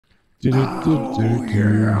Oh yeah,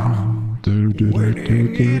 when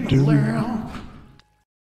it gets loud.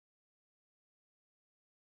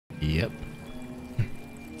 Yep.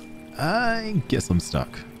 I guess I'm stuck.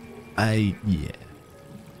 Yeah.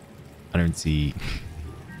 I don't see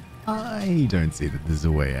that there's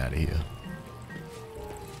a way out of here.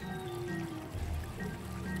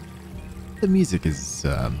 The music is,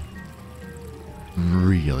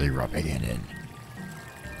 really rubbing it in.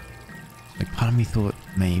 Like, part of me thought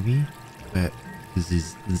maybe, but there's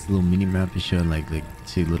this little mini map is showing like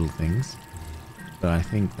two little things. But I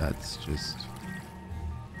think that's just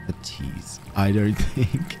a tease. I don't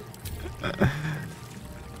think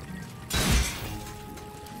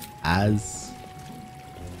as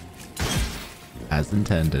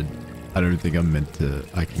intended. I don't think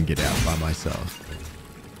I can get out by myself.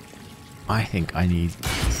 I think I need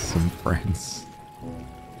some friends.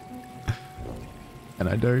 And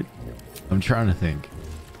I'm trying to think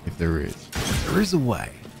if there is. There is a way.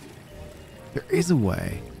 There is a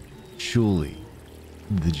way. Surely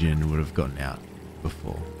the djinn would have gotten out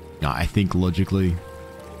before. No, I think logically,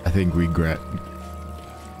 I think regret.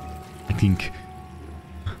 I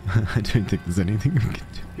don't think there's anything we can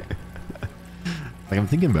do. Like, I'm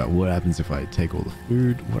thinking about what happens if I take all the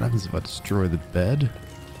food. What happens if I destroy the bed?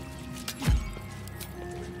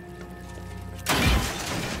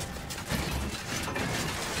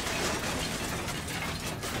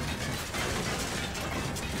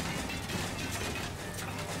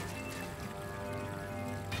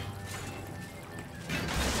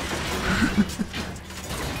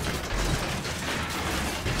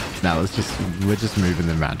 Now we're just moving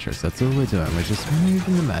the mattress. That's all we're doing. We're just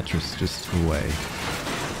moving the mattress just away.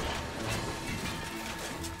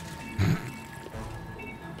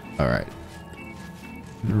 Alright.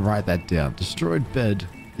 Write that down. Destroyed bed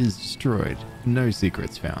is destroyed. No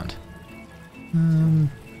secrets found.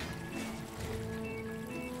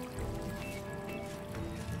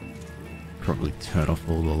 Probably turn off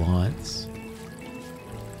all the lights.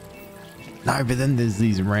 No, but then there's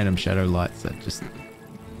these random shadow lights that just...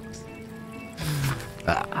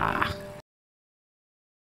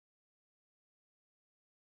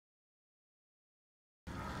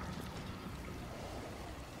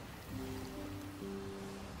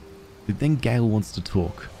 But then Gale wants to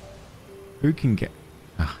talk. Who can get...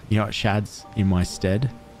 you know what? Shad's in my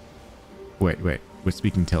stead. Wait. We're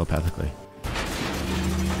speaking telepathically.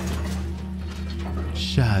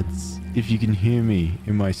 Shads, if you can hear me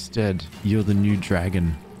in my stead, you're the new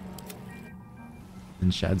dragon.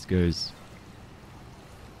 And Shads goes...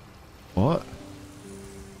 What?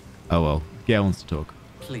 Oh well, Gale wants to talk.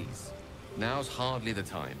 Please, now's hardly the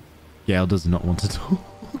time. Gale does not want to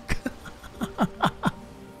talk.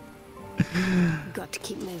 Got to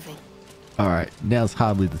keep moving. Alright, now's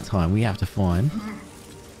hardly the time. We have to find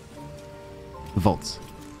the vaults.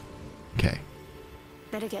 Okay.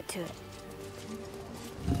 Better get to it.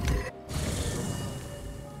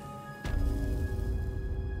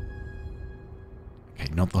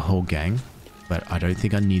 Okay, not the whole gang, but I don't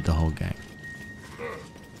think I need the whole gang.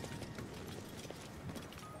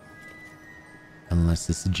 Unless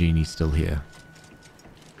this genie's still here.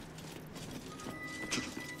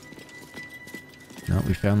 No,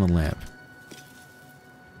 we found the lamp.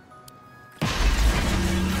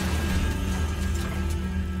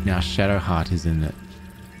 Now Shadowheart is in it.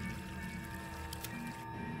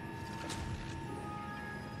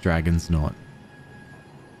 Dragon's not.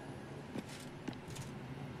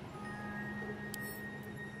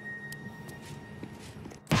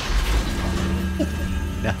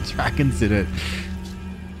 Now Dragon's in it.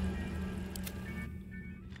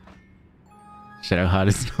 Shadowheart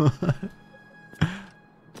is not.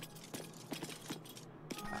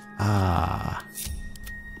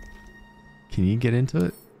 Can you get into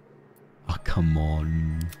it? Oh, come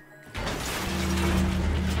on. Oh,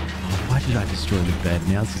 why did I destroy the bed?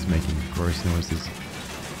 Now it's just making gross noises.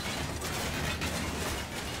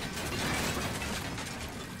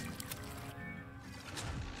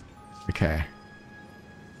 Okay.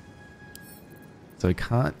 So we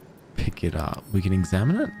can't pick it up. We can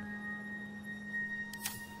examine it?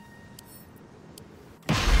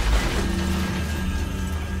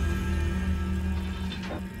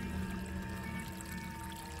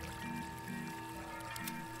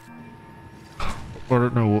 I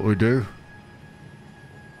don't know what we do.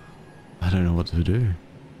 I don't know what to do.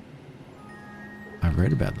 I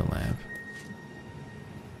read about the lamp.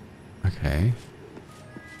 Okay.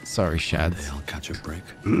 Sorry, Shads. I'll catch a break.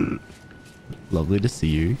 Lovely to see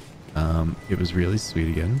you. It was really sweet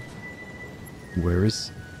again. Where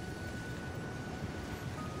is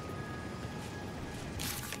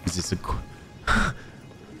this a...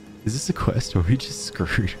 Is this a quest or are we just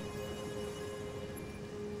screwed?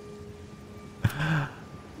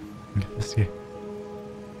 Let's see.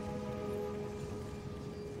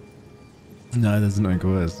 No, there's no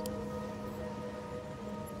quest.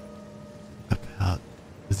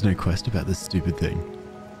 There's no quest about this stupid thing.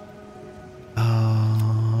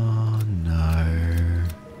 Oh no.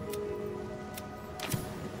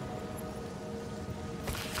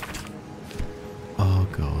 Oh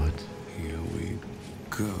god. Here we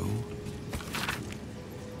go.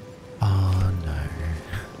 Oh no.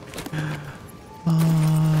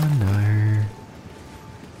 Oh no.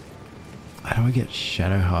 How do I get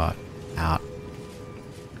Shadowheart out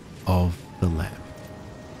of the lamp?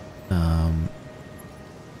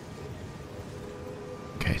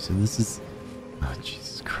 Okay, so this is... Oh,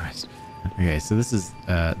 Jesus Christ. Okay, so this is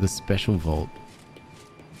the special vault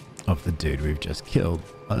of the dude we've just killed.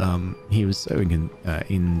 He was so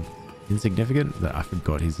insignificant that I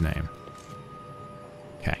forgot his name.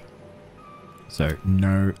 Okay. So,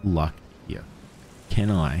 no luck here.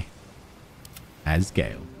 Can I, as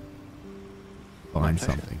Gale, find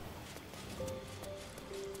something?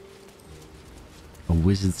 A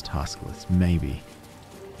wizard's task list, maybe.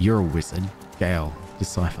 You're a wizard. Gale,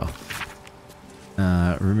 decipher.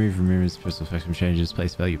 Remove removers, personal effects from changes,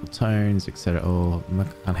 place valuable tones, etc. Or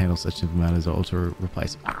can't handle such simple matters or alter,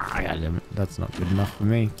 replace. Ah, goddammit. That's not good enough for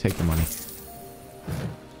me. Take the money.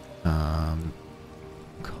 God,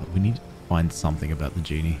 we need to find something about the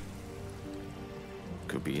genie.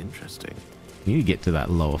 Could be interesting. We need to get to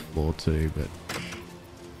that lower floor too, but...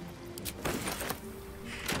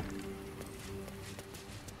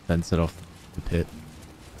 Then set off the pit.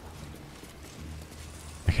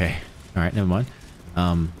 Okay. Alright, never mind.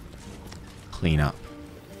 Clean up.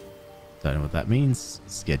 Don't know what that means.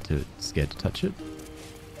 Scared to touch it.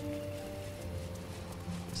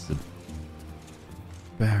 It's a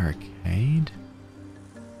barricade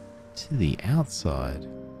to the outside.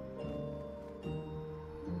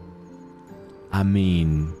 I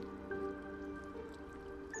mean,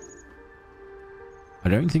 I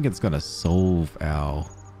don't think it's gonna solve our,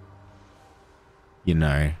 you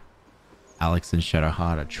know, Alex and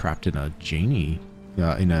Shadowheart are trapped in a genie,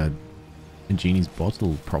 in a genie's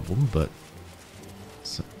bottle problem, but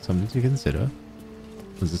something to consider.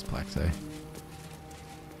 What does this plaque say?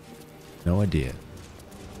 No idea.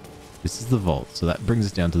 This is the vault, so that brings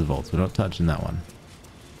us down to the vaults. We're not touching that one.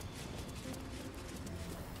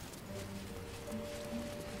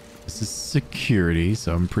 This is security,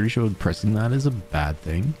 so I'm pretty sure pressing that is a bad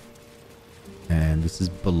thing. And this is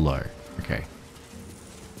below. Okay.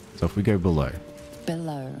 So if we go below.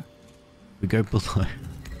 We go below.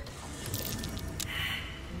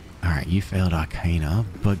 Alright, you failed Arcana,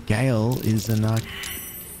 but Gale is an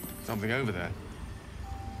Something over there.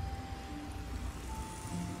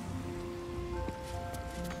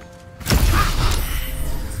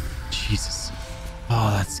 Jesus.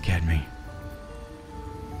 Oh, that scared me.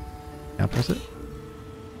 Now press it.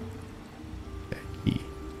 Key.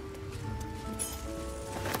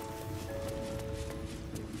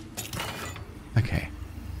 Okay.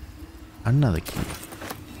 Another key.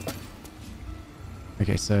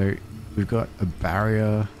 Okay, so we've got a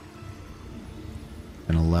barrier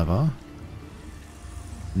and a lever.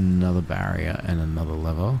 Another barrier and another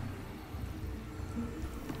lever.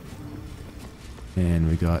 And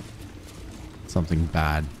we got something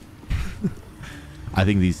bad. I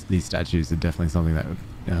think these statues are definitely something that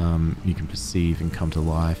you can perceive and come to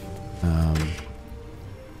life.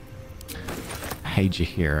 Hey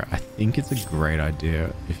Jahira, I think it's a great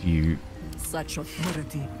idea if you Such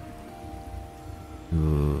authority.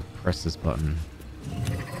 press this button.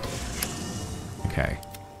 Okay.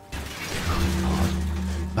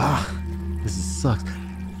 Ah, this sucks.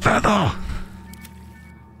 Feather!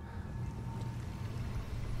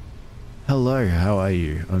 Hello, how are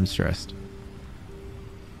you? I'm stressed.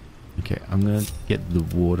 Okay, I'm gonna get the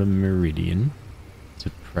water meridian to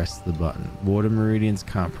press the button. Water meridians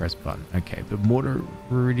can't press button. Okay, but water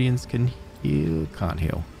meridians can heal, can't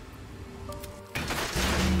heal.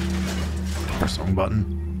 Press wrong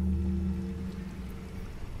button.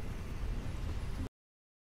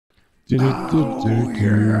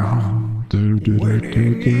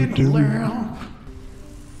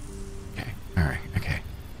 Okay,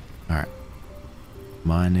 alright.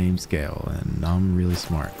 My name's Gale and I'm really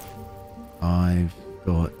smart. I've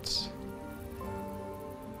got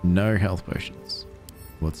no health potions.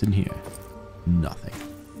 What's in here? Nothing.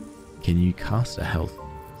 Can you cast a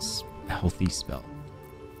healthy spell?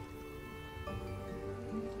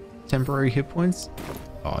 Temporary hit points?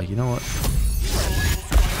 Oh, you know what?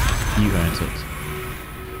 You earned it.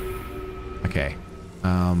 Okay.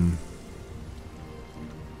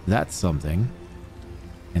 That's something.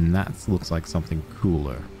 And that looks like something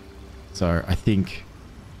cooler. So I think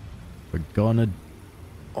we're gonna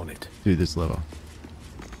On it. do this lever.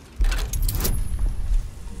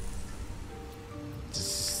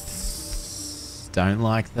 Just don't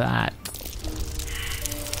like that.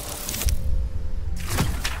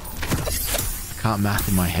 I can't math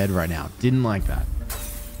in my head right now. Didn't like that.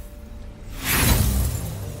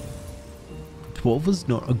 12 is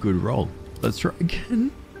not a good roll. Let's try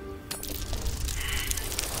again.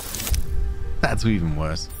 That's even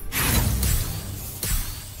worse.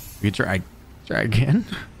 We can try again.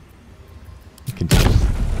 Continue.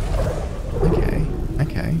 Okay.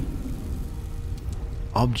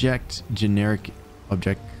 Generic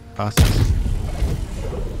object classes.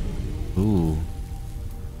 Ooh.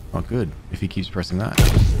 Not good if he keeps pressing that.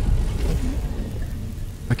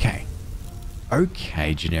 Okay.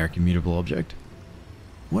 Okay, generic immutable object.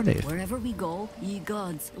 What if? Wherever we go, ye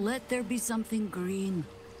gods, let there be something green.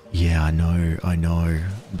 Yeah, I know.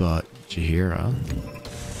 But Jahira,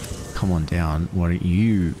 come on down. Why don't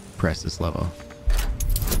you press this lever?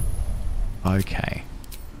 Okay.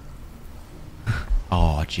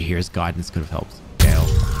 Oh, Jahira's guidance could have helped. Gale.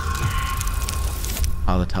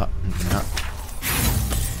 Other top. No.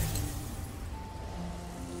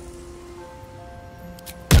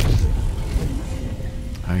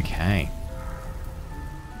 Okay.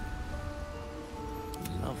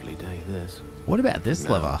 Lovely day, this. What about this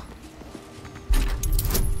lever?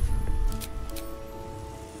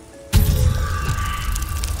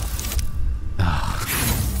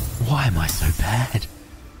 Why am I so bad?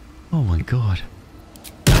 Oh my god.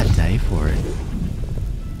 Bad day for it.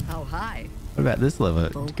 How high? What about this lever?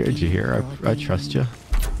 Go Jahira, I trust you.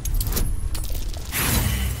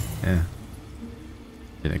 Yeah.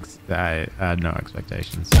 I had no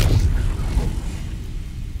expectations. It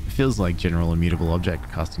feels like general immutable object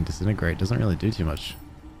casting disintegrate doesn't really do too much.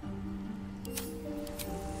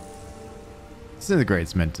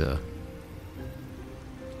 Disintegrate's meant to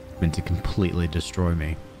completely destroy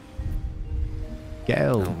me.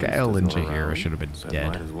 Gale and Jahira should have been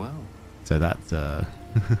dead. Might as well. So that's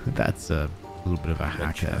that's a little bit of a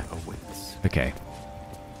hacker. Okay.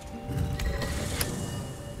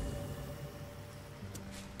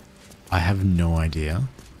 I have no idea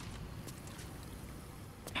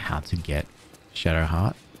how to get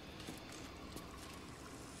Shadowheart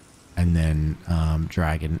and then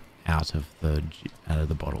Dragon out of the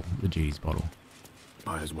bottle, the genie's bottle.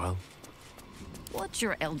 Might as well. Watch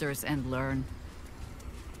your elders and learn.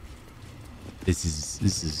 This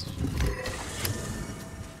is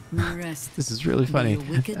Rest. this is really funny.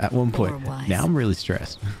 Be wicked At one or point, wise. now I'm really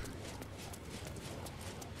stressed.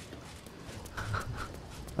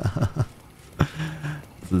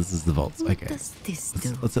 So this is the vaults. What Okay. does this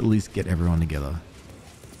do? Let's at least get everyone together.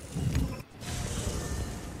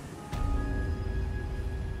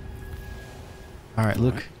 Alright,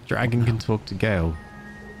 look. Dragon can talk to Gale.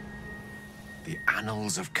 The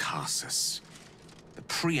Annals of Karsus. The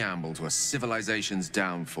preamble to a civilization's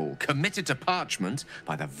downfall, committed to parchment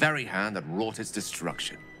by the very hand that wrought its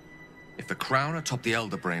destruction. If the crown atop the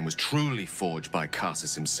Elder Brain was truly forged by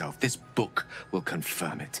Karsus himself, this book will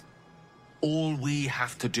confirm it. All we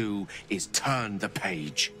have to do is turn the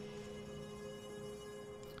page.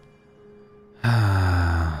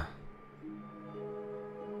 I'm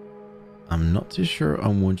not too sure I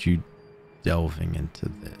want you delving into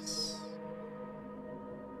this.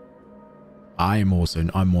 I'm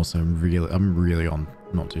really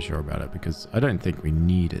not too sure about it because I don't think we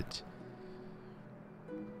need it.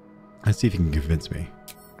 Let's see if you can convince me.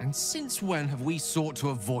 And since when have we sought to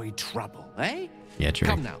avoid trouble, eh? Yeah, true.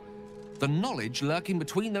 Come now. The knowledge lurking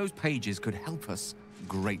between those pages could help us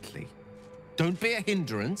greatly. Don't be a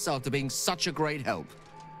hindrance after being such a great help.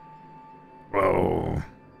 Whoa.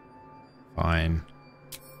 Fine.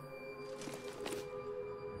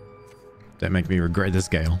 Don't make me regret this,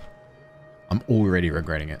 Gale. I'm already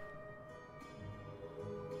regretting it.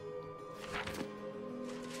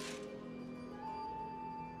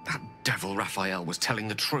 That devil Raphael was telling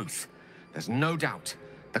the truth. There's no doubt.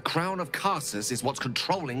 The crown of Karsus is what's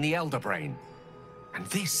controlling the Elder Brain. And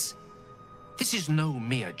this is no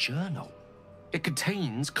mere journal. It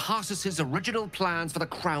contains Karsus's original plans for the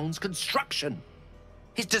crown's construction.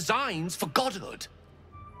 His designs for godhood.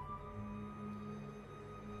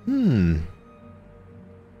 The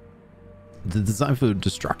design for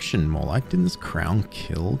destruction, more like. Didn't this crown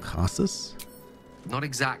kill Karsus? Not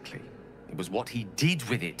exactly. It was what he did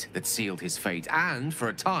with it that sealed his fate, and, for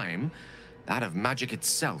a time, that of magic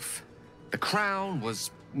itself. The crown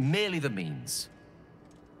was merely the means.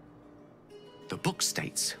 The book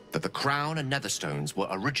states that the crown and netherstones were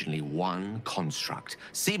originally one construct,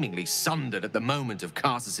 seemingly sundered at the moment of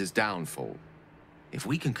Karsus's downfall. If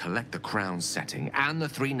we can collect the crown setting and the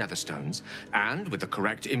 3 netherstones, and with the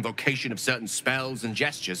correct invocation of certain spells and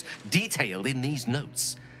gestures detailed in these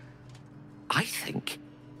notes, I think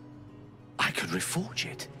I could reforge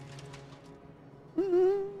it.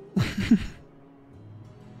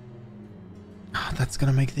 Oh, that's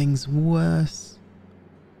gonna make things worse.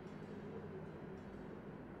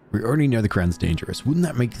 We already know the crown's dangerous. Wouldn't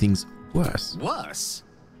that make things worse? Worse?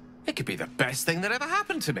 It could be the best thing that ever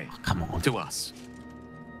happened to me. Oh, come on. To us.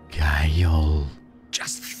 Gael.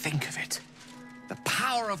 Just think of it. The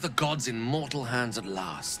power of the gods in mortal hands at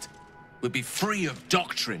last would be free of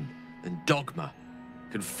doctrine and dogma,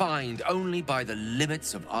 confined only by the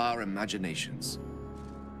limits of our imaginations.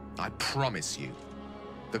 I promise you,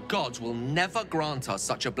 the gods will never grant us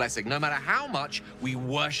such a blessing, no matter how much we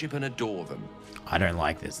worship and adore them. I don't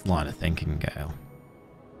like this line of thinking, Gael.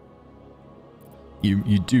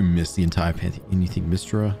 You do miss the entire pantheon, and you think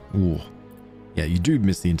Mystra? Ooh. Yeah, you do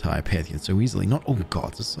miss the entire pantheon so easily. Not all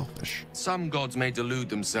gods are selfish. Some gods may delude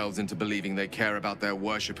themselves into believing they care about their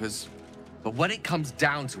worshippers, but when it comes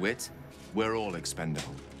down to it, we're all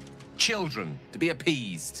expendable. Children to be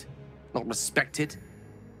appeased, not respected.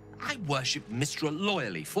 I worshipped Mystra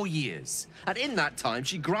loyally for years, and in that time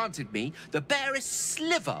she granted me the barest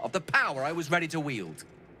sliver of the power I was ready to wield.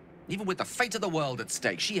 Even with the fate of the world at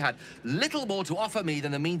stake, she had little more to offer me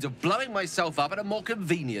than the means of blowing myself up at a more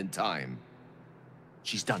convenient time.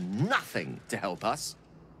 She's done nothing to help us.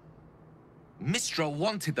 Mystra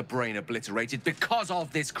wanted the brain obliterated because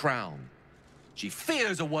of this crown. She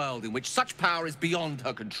fears a world in which such power is beyond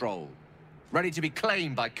her control, ready to be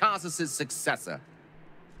claimed by Karsus's successor.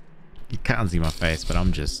 You can't see my face, but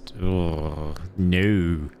I'm just... Oh,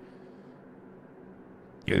 no.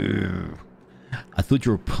 Ugh. I thought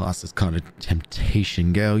you were past this kind of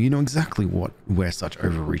temptation, Gael. You know exactly where such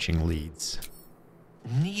overreaching leads.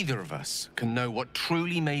 Neither of us can know what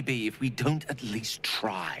truly may be if we don't at least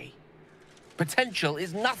try. Potential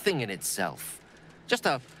is nothing in itself. Just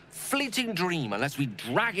a fleeting dream unless we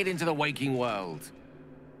drag it into the waking world.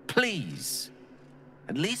 Please,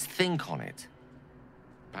 at least think on it.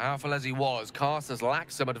 Powerful as he was, Karsus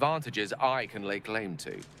lacked some advantages I can lay claim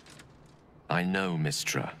to. I know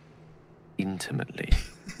Mystra intimately,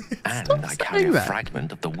 and I carry a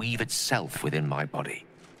fragment of the weave itself within my body.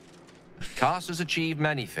 Karsus achieved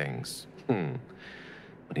many things,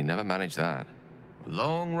 but he never managed that. A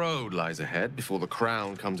long road lies ahead before the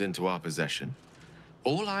crown comes into our possession.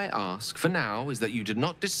 All I ask for now is that you do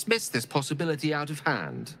not dismiss this possibility out of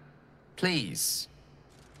hand. Please.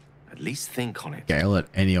 At least think on it. Gael at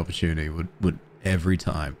any opportunity would every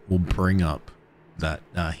time will bring up that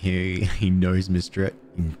he knows Mystra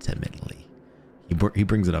intimately. He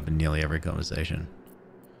brings it up in nearly every conversation.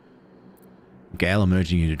 Gael, I'm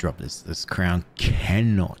urging you to drop this. This crown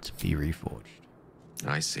cannot be reforged.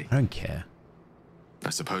 I see. I don't care. I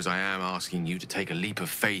suppose I am asking you to take a leap of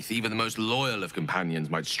faith even the most loyal of companions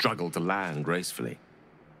might struggle to land gracefully.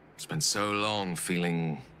 Spent so long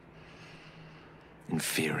feeling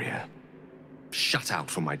inferior, shut out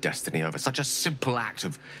from my destiny over such a simple act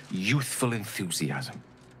of youthful enthusiasm.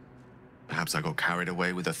 Perhaps I got carried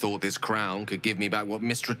away with the thought this crown could give me back what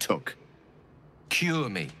Mystra took. Cure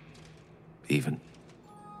me, even.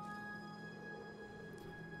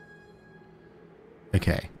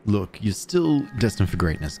 Okay, look, you're still destined for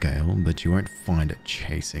greatness, Gael, but you won't find it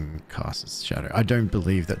chasing Karsus' shadow. I don't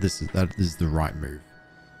believe that this is the right move.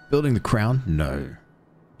 Building the crown? No.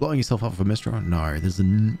 Blowing yourself up for Mystra? No.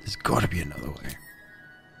 There's got to be another way.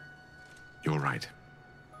 You're right.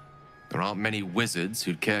 There aren't many wizards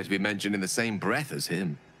who'd care to be mentioned in the same breath as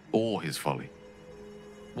him, or his folly.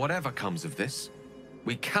 Whatever comes of this,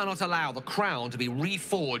 we cannot allow the crown to be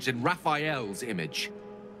reforged in Raphael's image.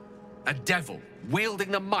 A devil wielding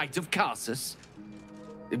the might of Karsus.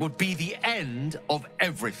 It would be the end of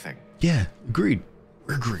everything. Yeah, agreed.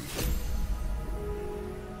 Agreed.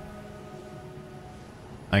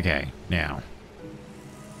 Okay, now.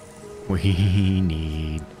 We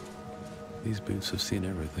need These boots have seen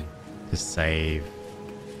everything. to save.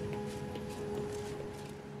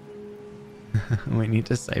 We need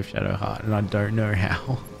to save Shadowheart, and I don't know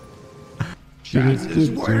how.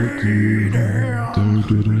 Shadows waiting.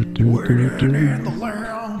 Waiting in the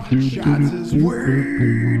lamp. Shadows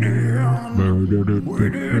waiting.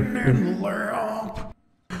 Waiting in the lamp.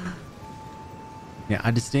 Yeah,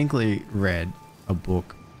 I distinctly read a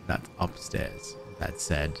book that's upstairs that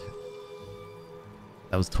said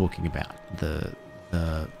that was talking about the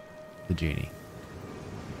genie.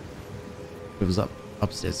 It was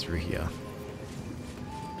upstairs through here.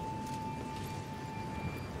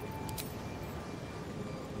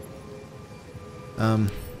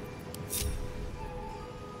 Can't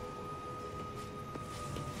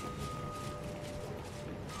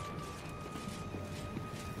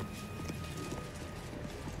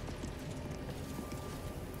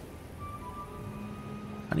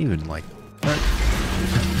even like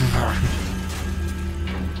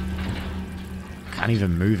can't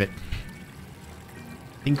even move it.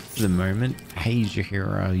 I think for the moment, hey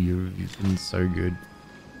Jahira, you've been so good.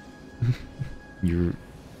 you're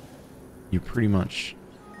pretty much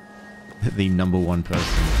the #1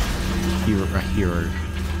 person. Hero.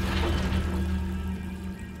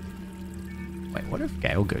 Wait, what if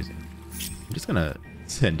Gale goes in? I'm just gonna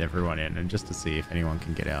send everyone in and just to see if anyone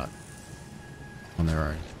can get out on their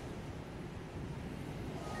own.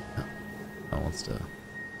 No one wants to.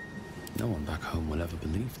 No one back home will ever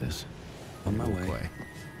believe this. On my Walk way. away.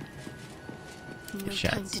 No Get time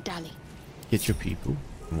shots. to dally. Get your people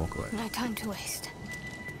and walk away. No time to waste.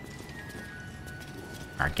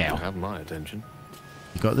 Alright, You Gale. have my attention.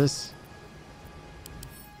 You got this?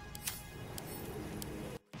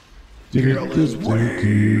 Gale is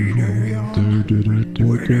waiting in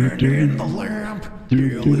the lamp.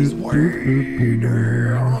 Gale is waiting in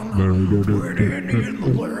the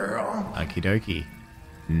lamp. Okie dokie.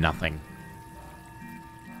 Nothing.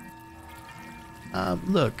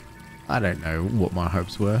 Look, I don't know what my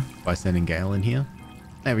hopes were by sending Gale in here.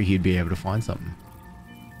 Maybe he'd be able to find something.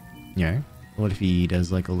 You know, what if he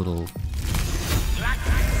does like a little...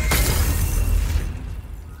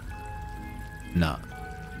 Nah.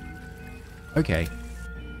 Okay.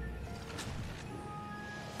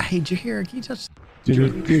 Hey, Jahira, can you touch...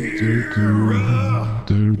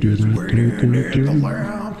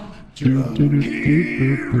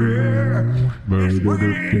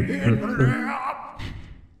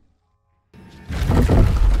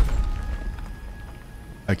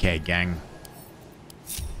 Okay, gang.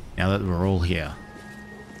 Now that we're all here.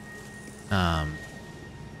 Never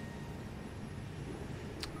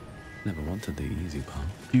wanted the easy path.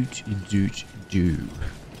 Do.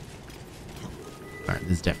 Alright,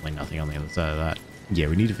 there's definitely nothing on the other side of that. Yeah,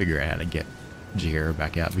 we need to figure out how to get Jahira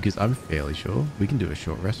back out because I'm fairly sure we can do a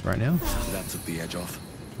short rest right now. That took the edge off.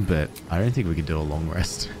 But I don't think we can do a long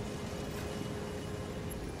rest.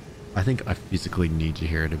 I think I physically need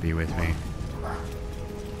Jahira to be with me.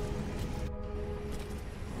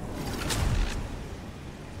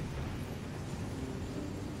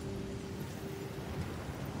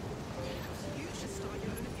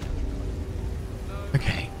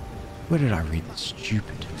 Okay, where did I read this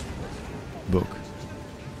stupid book?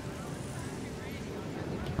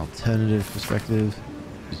 Alternative perspective.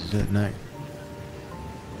 No.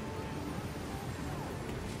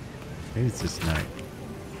 Maybe it's this note.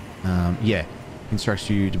 Yeah. Instructs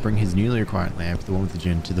you to bring his newly acquired lamp, the one with the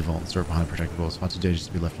gin, to the vault and store it behind the protective walls. Far too dangerous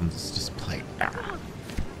to be left on this display. Ah.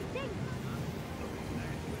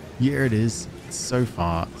 Yeah, it is. It's so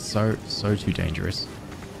far. So too dangerous.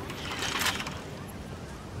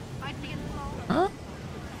 Huh?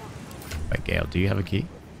 Wait, Gale, do you have a key?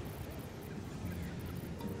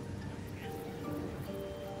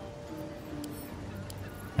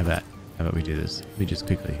 How about we do this? We just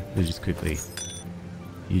quickly.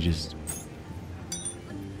 You just...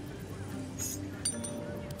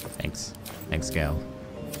 Thanks, Gale.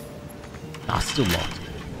 Ah, still locked.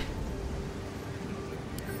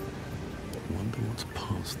 Wonder what's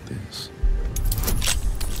past this.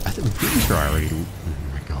 I'm pretty sure I already... Oh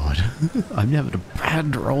my god. I'm having a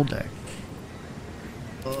bad roll day.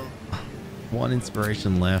 One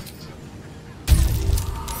inspiration left.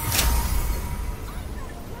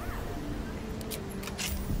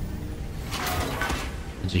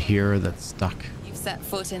 Did you hear that's stuck? You've set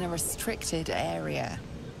foot in a restricted area.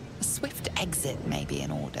 A swift exit may be in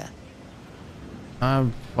order.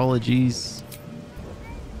 Apologies.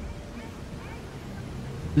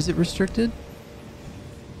 Is it restricted?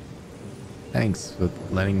 Thanks for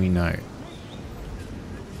letting me know.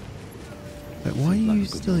 But why do you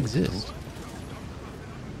still exist?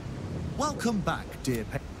 Welcome back, dear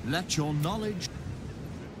pa- Let your knowledge...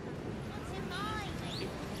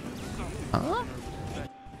 Huh?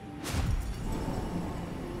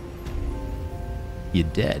 You're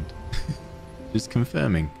dead. Just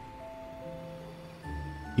confirming.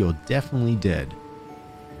 You're definitely dead.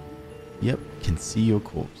 Yep, can see your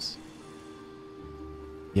corpse.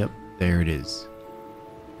 Yep, there it is.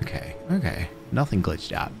 Okay. Nothing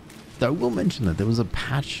glitched out. Though I will mention that there was a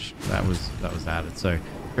patch that was added, so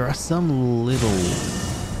there are some little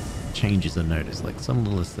changes I noticed, like some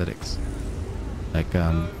little aesthetics. Like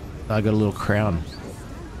I got a little crown.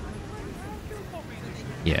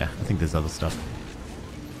 Yeah, I think there's other stuff.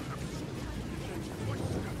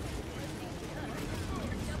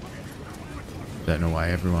 don't know why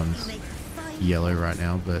everyone's yellow right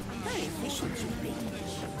now, but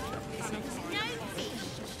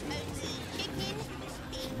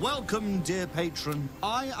Welcome, dear patron.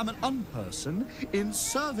 I am an unperson in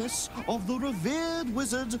service of the revered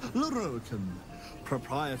wizard Leroican,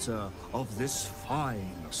 proprietor of this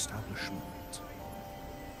fine establishment.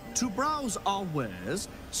 To browse our wares,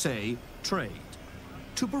 say trade.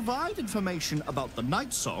 To provide information about the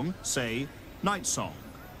night song, say night song.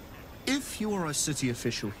 If you are a city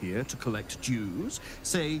official here to collect dues,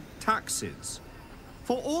 say taxes.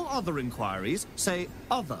 For all other inquiries, say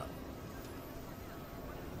other.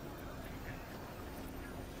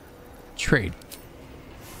 trade.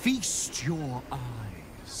 Feast your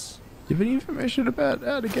eyes. Do you have any information about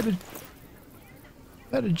how to get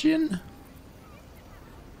a gin?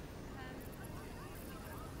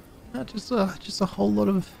 Just a whole lot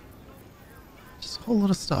of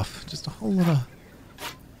stuff. Just a whole lot of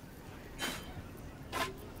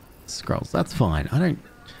scrolls. That's fine. I don't.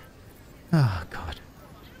 Oh God.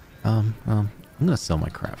 I'm gonna sell my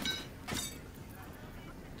crap.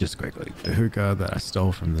 Just quickly, the hookah that I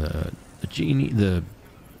stole from the genie's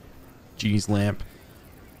lamp.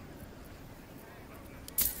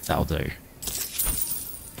 That'll do.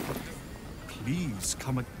 Please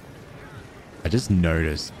come. I just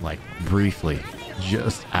noticed, like, briefly,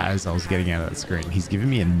 just as I was getting out of that screen, he's giving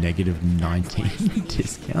me a negative 19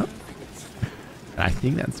 discount. And I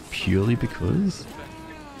think that's purely because...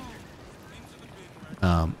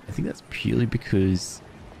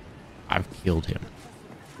 I've killed him.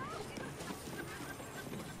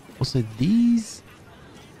 Also, these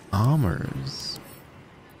armors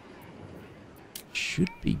should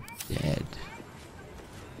be dead.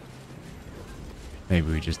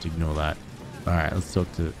 Maybe we just ignore that. Alright, let's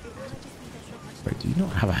talk to... Wait, do you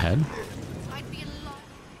not have a head?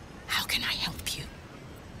 How can I help you?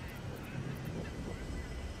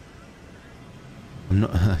 I'm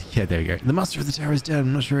not... yeah, there you go. The master of the tower is dead.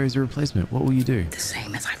 I'm not sure he's a replacement. What will you do? The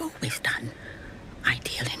same as I've always done. I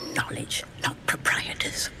deal in knowledge, not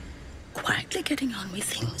proprietors. Quietly getting on with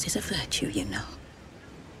things is a virtue, you know.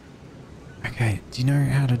 Okay, do you know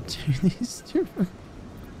how to do these different...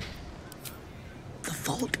 The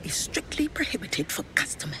vault is strictly prohibited for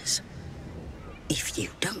customers. If you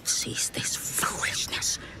don't cease this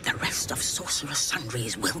foolishness, the rest of Sorcerer's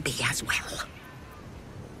Sundries will be as well.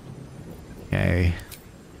 Okay.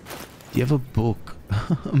 Do you have a book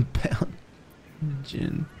about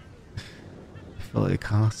Jin? Fellow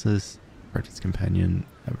casters, practice companion,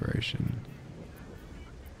 aberration,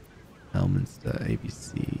 Elminster,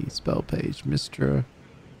 ABC, spell page, Mistra,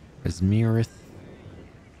 Esmerith.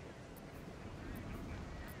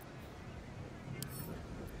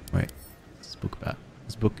 Wait, what's this book about?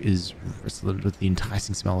 This book is wrestling with the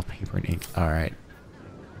enticing smell of paper and ink. Alright.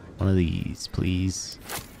 One of these, please.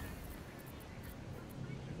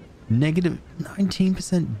 Negative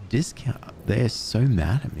 19% discount. They're so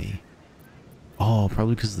mad at me. Oh,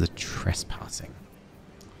 probably because of the trespassing.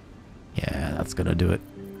 Yeah, that's gonna do it.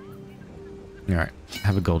 Alright,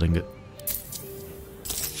 have a gold ingot.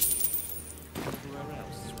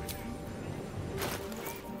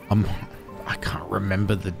 I can't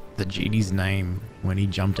remember the genie's name when he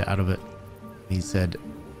jumped out of it. He said,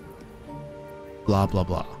 blah, blah,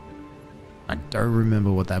 blah. I don't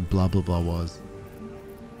remember what that blah, blah, blah was.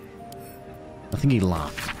 I think he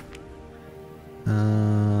laughed.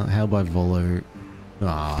 How by Volo?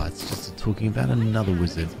 Ah, it's just talking about another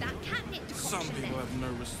wizard. Some people have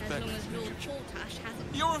no respect.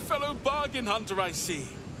 You're a fellow bargain hunter, I see.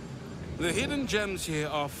 The hidden gems here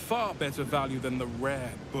are far better value than the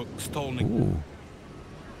rare books stolen.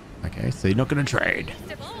 Ooh. Okay, so you're not going to trade.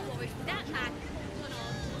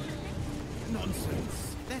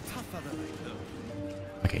 Nonsense. They're tougher than they look.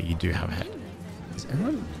 Okay, you do have a head. Is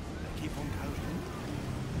everyone? Keep on going.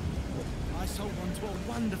 I sold one to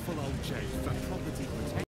a wonderful old Jay for property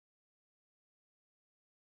protection.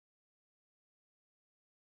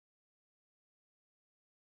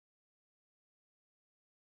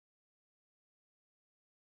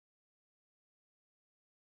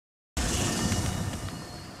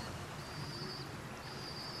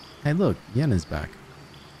 Hey, look, Yenna's back.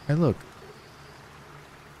 Hey, look,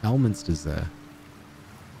 Elminster's there.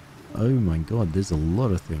 Oh my god, there's a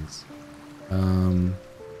lot of things.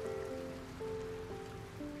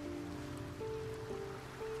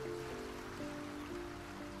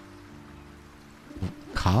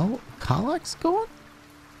 Karlak's gone?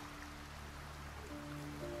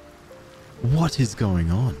 What is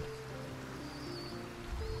going on?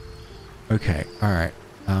 Okay, alright.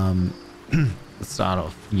 Let's start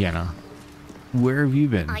off. Yenna, where have you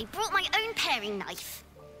been? I brought my own paring knife.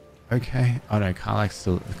 okay. Oh no,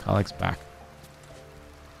 Karlach's back.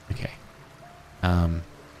 Okay.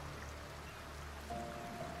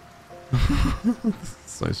 This is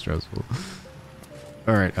so stressful.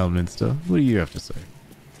 Alright, Elminster, what do you have to say?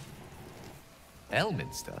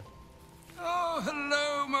 Elminster? Oh,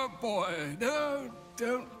 hello, my boy. No,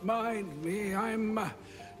 don't mind me. I'm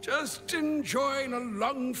just enjoying a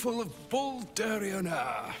lungful of Baldurian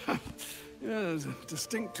air. Yes, a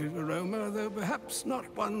distinctive aroma, though perhaps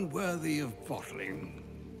not one worthy of bottling.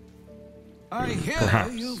 I hear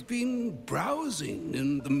Perhaps. you've been browsing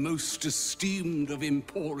in the most esteemed of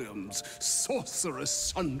emporiums, sorcerous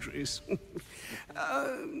sundries.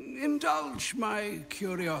 Indulge my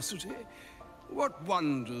curiosity. What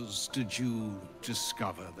wonders did you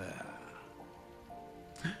discover there?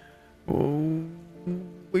 Oh,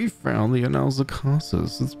 we found the Annals of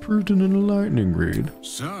Carsus. It's proved in a lightning read.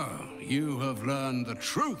 So, you have learned the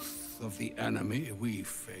truth of the enemy we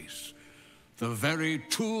face. The very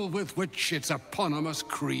tool with which its eponymous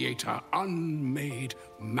creator unmade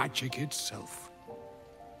magic itself.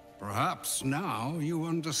 Perhaps now you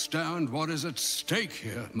understand what is at stake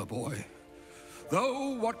here, my boy.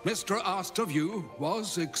 Though what Mr. asked of you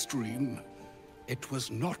was extreme, it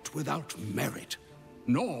was not without merit,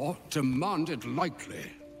 nor demanded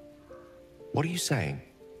lightly. What are you saying?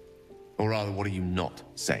 Or rather, what are you not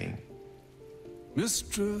saying?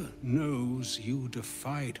 Mr. knows you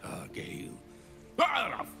defied her, Gale.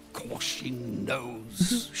 Well, of course she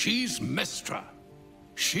knows. She's Mistra.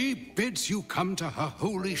 She bids you come to her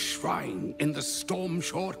holy shrine in the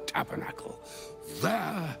Stormshore Tabernacle.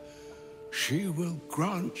 There, she will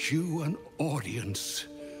grant you an audience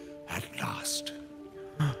at last.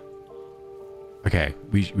 Okay,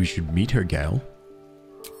 we should meet her, Gale.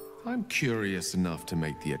 I'm curious enough to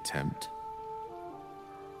make the attempt.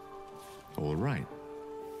 All right.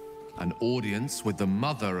 An audience with the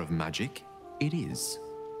mother of magic, it is.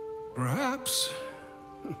 Perhaps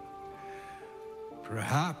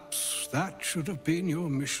that should have been your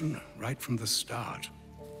mission right from the start.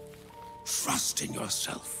 Trust in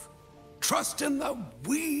yourself. Trust in the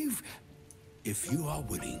weave. If you are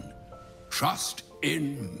willing, trust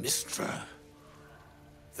in Mistra.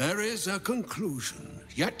 There is a conclusion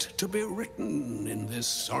yet to be written in this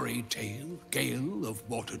sorry tale, Gale of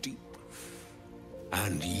Waterdeep.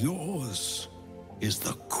 And yours is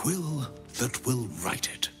the quill that will write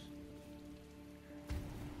it.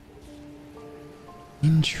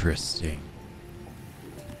 Interesting.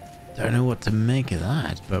 Don't know what to make of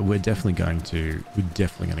that, but we're definitely going to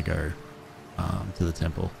go to the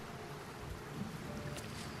temple.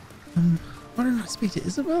 Why don't I speak to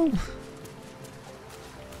Isabel?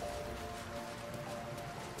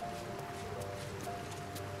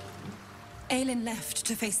 Aelin left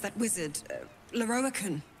to face that wizard,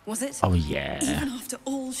 Leroican, was it? Oh yeah. Even after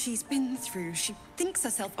all she's been through, she thinks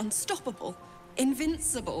herself unstoppable,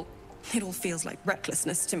 invincible. It all feels like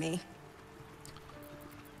recklessness to me.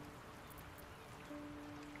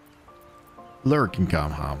 Lurk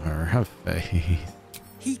can't harm her. Have faith.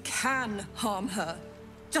 He can harm her,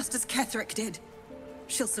 just as Ketherick did.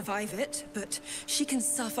 She'll survive it, but she can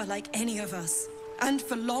suffer like any of us, and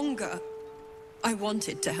for longer. I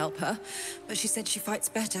wanted to help her, but she said she fights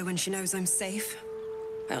better when she knows I'm safe.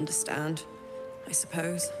 I understand, I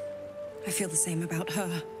suppose. I feel the same about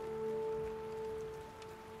her.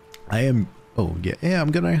 Oh yeah, I'm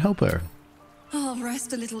gonna help her. I'll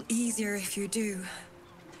rest a little easier if you do.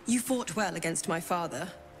 You fought well against my father.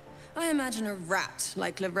 I imagine a rat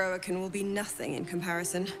like Leroican will be nothing in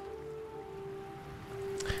comparison.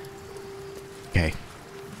 Okay.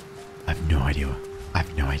 I have no idea.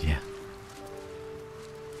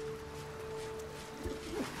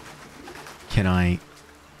 Can I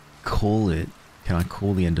call it? Can I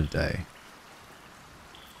call the end of day?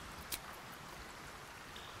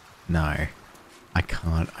 No. I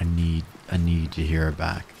can't. I need to hear her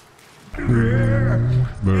back.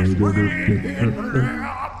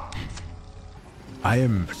 I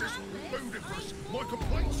am...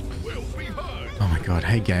 Oh my god.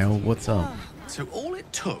 Hey Gale, what's up? So all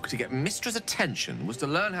it took to get Mistra's attention was to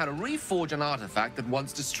learn how to reforge an artifact that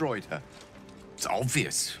once destroyed her. It's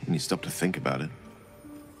obvious when you stop to think about it.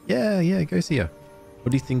 Yeah, go see her.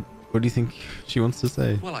 What do you think she wants to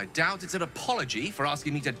say? Well, I doubt it's an apology for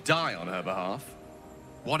asking me to die on her behalf.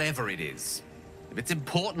 Whatever it is. If it's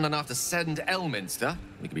important enough to send Elminster,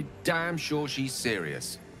 we can be damn sure she's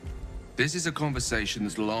serious. This is a conversation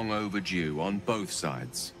that's long overdue on both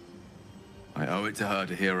sides. I owe it to her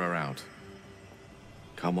to hear her out.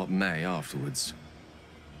 Come what may afterwards.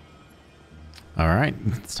 Alright,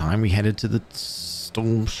 it's time we headed to the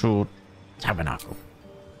Stormshore Tabernacle.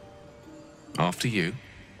 After you.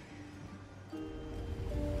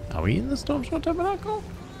 Are we in the Stormshore Tabernacle?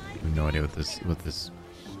 I have no idea what this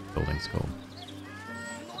building's called.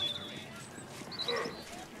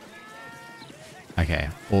 Okay,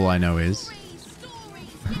 all I know is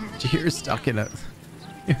you're stuck in a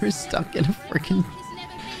freaking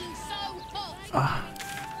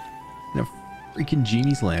in a freaking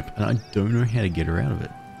genie's lamp, and I don't know how to get her out of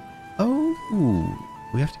it. Oh,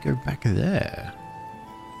 we have to go back there.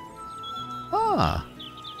 Ah,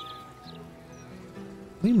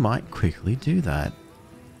 we might quickly do that,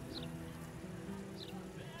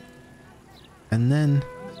 and then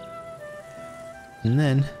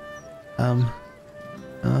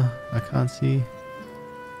I can't see.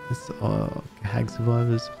 This, Hag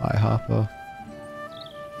survivors. Hi, Harper.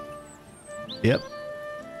 Yep.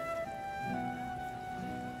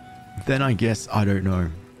 Then I guess I don't know.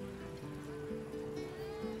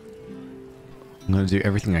 I'm going to do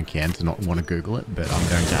everything I can to not want to Google it, but I'm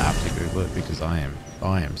going to have to Google it because I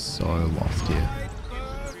am so lost here.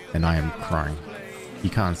 And I am crying. You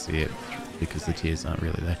can't see it because the tears aren't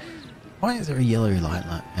really there. Why is there a yellow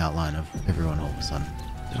outline of everyone all of a sudden?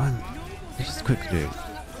 Just quick do.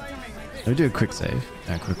 Let me do a quick save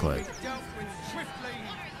and a quick load.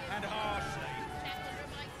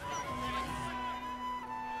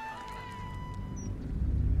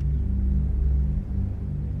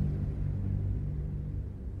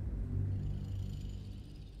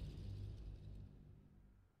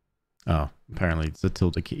 Oh, apparently it's a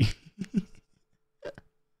tilde key.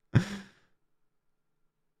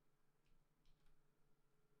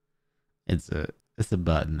 It's a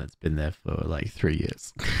button that's been there for like 3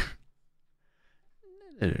 years.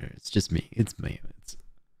 No, it's just me. It's me.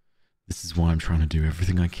 This is why I'm trying to do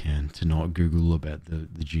everything I can to not Google about the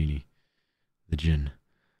genie, the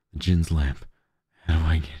Jinn's lamp. How do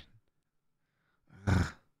I get?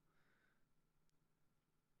 Ugh.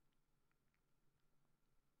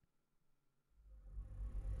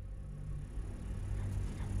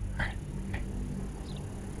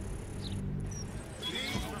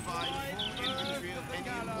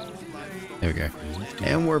 There we go.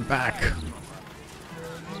 And we're back.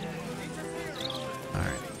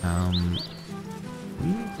 Alright, we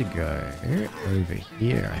need to go over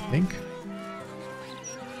here, I think.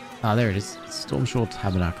 Ah, there it is. Stormshore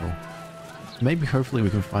Tabernacle. Maybe, hopefully, we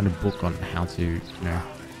can find a book on how to, you know,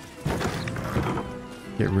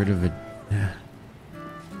 get rid of it.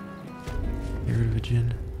 Get rid of a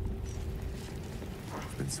Jinn.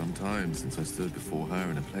 It's been some time since I stood before her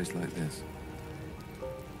in a place like this.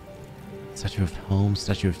 Statue of Helm,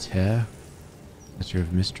 Statue of Tear, Statue of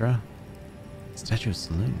Mistra, Statue of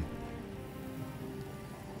Saloon.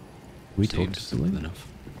 We talked to Saloon enough.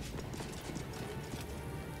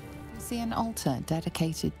 See an altar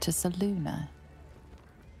dedicated to Saluna.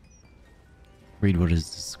 Read what is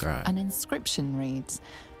described. An inscription reads,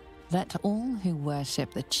 "Let all who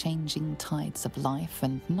worship the changing tides of life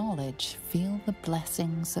and knowledge feel the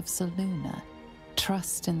blessings of Saluna.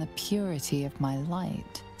 Trust in the purity of my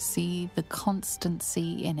light. See the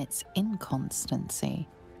constancy in its inconstancy,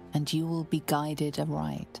 and you will be guided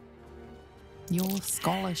aright. Your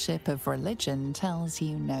scholarship of religion tells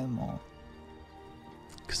you no more."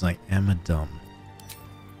 Because I am a dumb.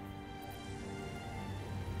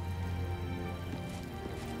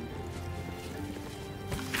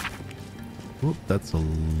 Whoop, that's a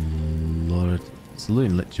lot of...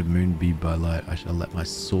 Saloon, let your moon be by light. I shall let my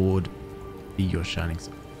sword be your shining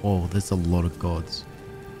sun. Oh, there's a lot of gods.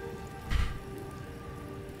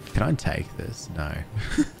 Can I take this? No.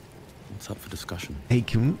 It's up for discussion. Hey,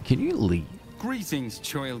 can you leave? Greetings,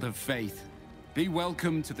 child of faith. Be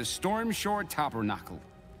welcome to the Stormshore Tabernacle.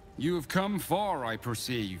 You have come far, I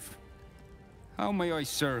perceive. How may I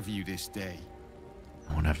serve you this day?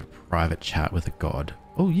 I want to have a private chat with a god.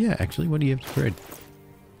 Oh yeah, actually, what do you have to trade?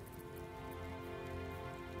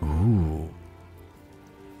 Ooh.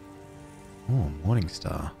 Oh,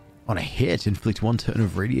 Morningstar. On a hit, inflict 1 turn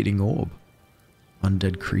of radiating orb.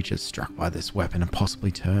 Undead creatures struck by this weapon and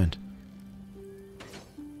possibly turned.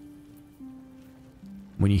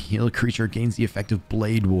 When you heal a creature, it gains the effect of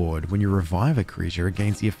Blade Ward. When you revive a creature, it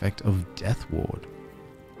gains the effect of Death Ward.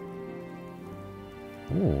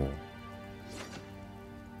 Oh.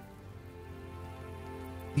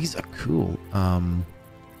 These are cool.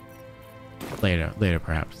 Later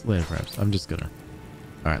perhaps. I'm just gonna...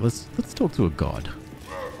 Alright, let's talk to a god.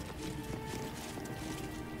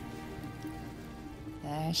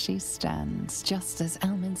 There she stands, just as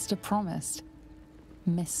Elminster promised.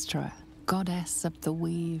 Mistra, goddess of the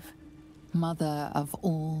weave, mother of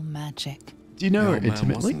all magic. Do you know her The old man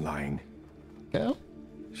intimately? wasn't lying. Yeah.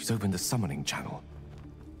 She's opened the summoning channel.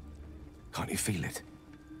 Can't you feel it?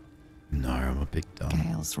 No, I'm a big dumb.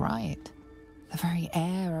 Gale's right. The very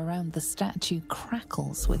air around the statue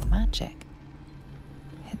crackles with magic.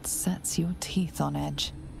 It sets your teeth on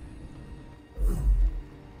edge.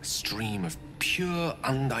 A stream of pure,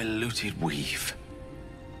 undiluted weave.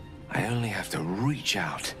 I only have to reach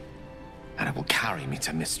out, and it will carry me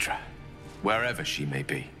to Mystra, wherever she may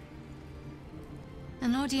be.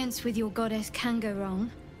 An audience with your goddess can go wrong.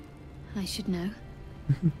 I should know.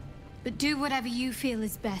 But do whatever you feel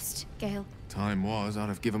is best, Gale. Time was, I'd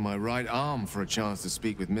have given my right arm for a chance to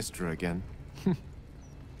speak with Mystra again.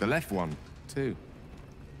 The left one, too.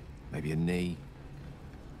 Maybe a knee.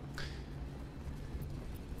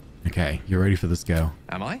 Okay, you're ready for this, Gale.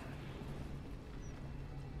 Am I?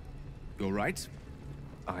 You're right.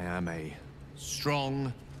 I am a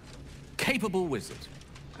strong, capable wizard.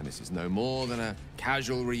 And this is no more than a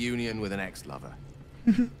casual reunion with an ex-lover.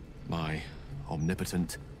 My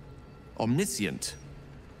omnipotent, omniscient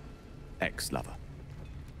ex-lover.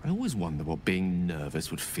 I always wonder what being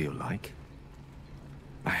nervous would feel like.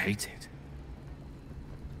 I hate it.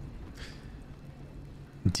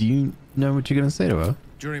 Do you know what you're going to say to her?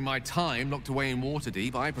 During my time locked away in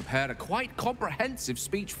Waterdeep, I prepared a quite comprehensive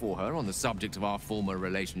speech for her on the subject of our former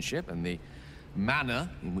relationship and the manner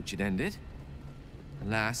in which it ended.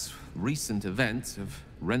 Alas, recent events have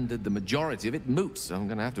rendered the majority of it moot, so I'm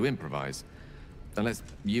going to have to improvise. Unless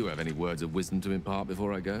you have any words of wisdom to impart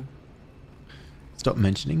before I go. Stop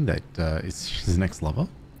mentioning that she's an ex-lover.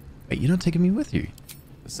 Wait, you're not taking me with you.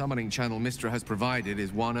 The summoning channel Mystra has provided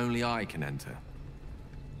is one only I can enter.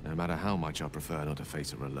 No matter how much I prefer not to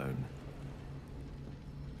face her alone.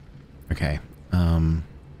 Okay,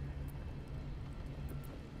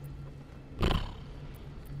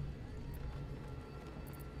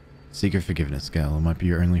 seek her forgiveness, Gale. It might be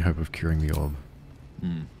your only hope of curing the orb.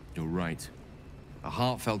 You're right. A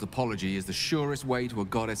heartfelt apology is the surest way to a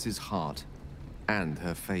goddess's heart. And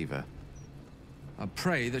her favor. I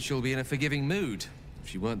pray that she'll be in a forgiving mood. If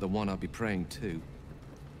she weren't the one I'd be praying to.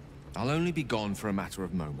 I'll only be gone for a matter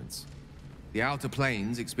of moments. The Outer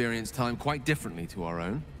Planes experience time quite differently to our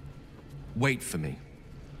own. Wait for me.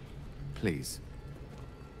 Please.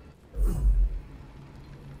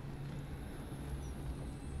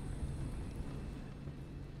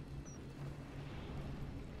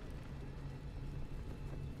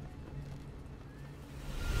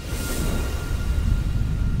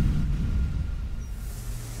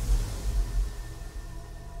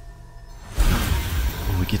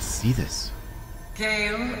 We get to see this.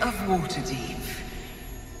 Gale of Waterdeep.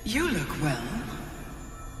 You look well.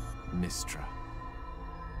 Mystra.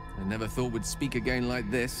 I never thought we'd speak again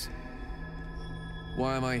like this.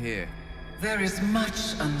 Why am I here? There is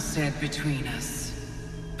much unsaid between us,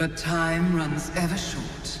 but time runs ever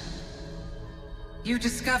short. You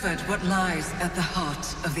discovered what lies at the heart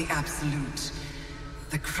of the Absolute,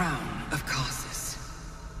 the crown of Karsus.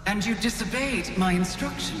 And you disobeyed my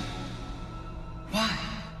instruction. Why?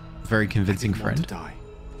 Very convincing I didn't want friend. to die.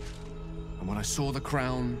 And when I saw the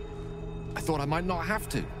crown, I thought I might not have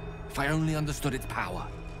to, if I only understood its power.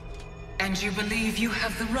 And you believe you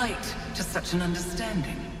have the right to such an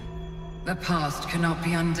understanding? The past cannot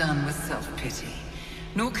be undone with self-pity,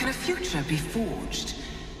 nor can a future be forged.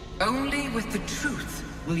 Only with the truth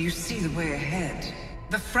will you see the way ahead.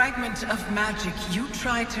 The fragment of magic you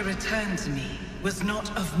tried to return to me was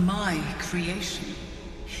not of my creation.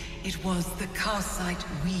 It was the Karsite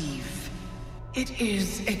weave. It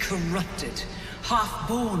is a corrupted,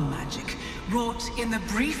 half-born magic, wrought in the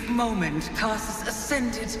brief moment Karsus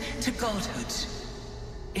ascended to godhood.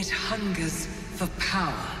 It hungers for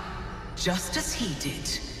power, just as he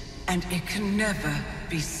did, and it can never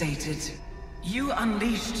be sated. You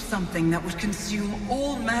unleashed something that would consume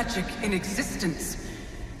all magic in existence,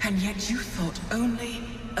 and yet you thought only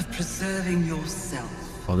of preserving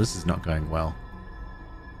yourself. Oh, this is not going well.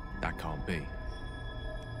 That can't be.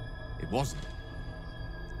 It wasn't.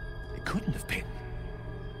 It couldn't have been.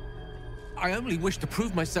 I only wished to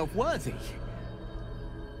prove myself worthy.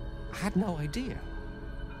 I had no idea.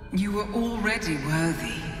 You were already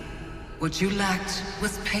worthy. What you lacked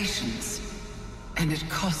was patience, and it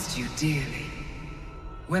cost you dearly.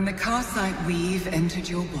 When the Karsite weave entered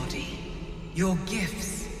your body, your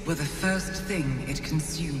gifts were the first thing it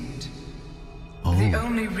consumed. Oh. The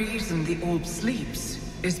only reason the orb sleeps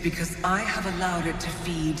is because I have allowed it to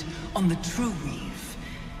feed on the true weave.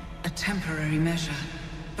 A temporary measure,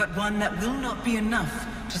 but one that will not be enough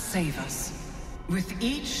to save us. With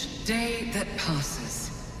each day that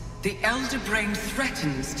passes, the Elder Brain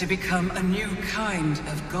threatens to become a new kind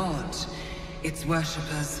of god. Its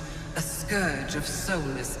worshippers, a scourge of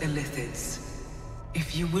soulless illithids.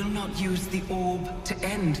 If you will not use the orb to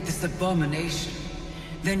end this abomination,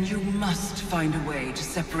 then you must find a way to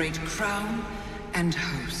separate crown and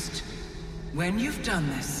host. When you've done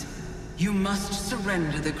this, you must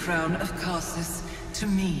surrender the crown of Karsus to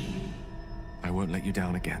me. I won't let you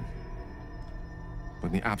down again.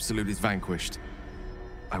 When the Absolute is vanquished,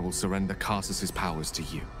 I will surrender Karsus's powers to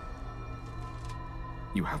you.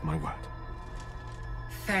 You have my word.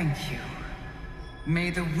 Thank you.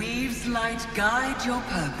 May the Weave's light guide your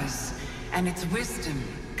purpose, and its wisdom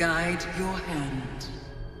guide your hand.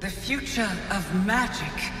 The future of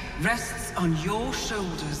magic rests on your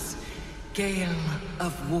shoulders, Gale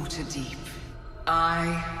of Waterdeep.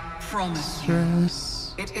 I promise you,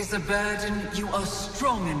 it is a burden you are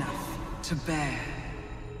strong enough to bear.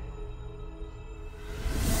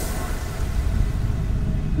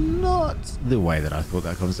 Not the way that I thought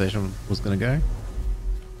that conversation was going to go.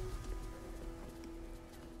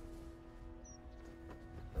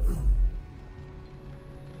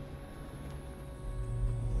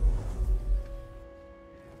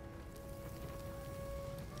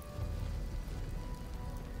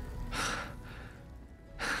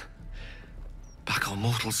 Back on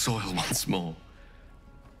mortal soil once more.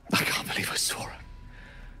 I can't believe I saw it.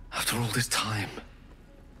 After all this time.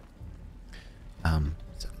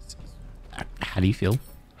 How do you feel?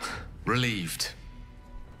 Relieved.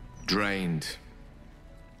 Drained.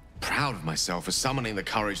 Proud of myself for summoning the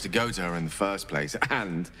courage to go to her in the first place.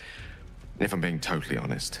 And, if I'm being totally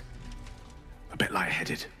honest, a bit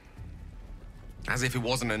lightheaded. As if it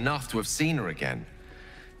wasn't enough to have seen her again.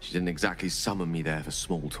 She didn't exactly summon me there for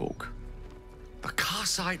small talk. The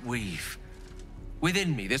Karsite Weave.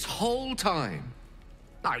 Within me this whole time.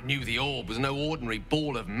 I knew the orb was no ordinary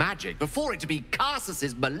ball of magic before it to be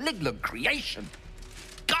Karsus's malignant creation.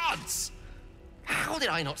 Gods! How did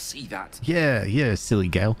I not see that? Yeah, silly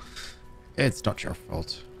Gale. It's not your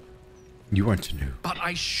fault. You weren't to know. But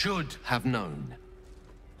I should have known.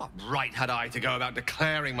 What right had I to go about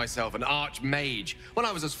declaring myself an archmage when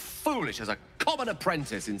I was as foolish as a common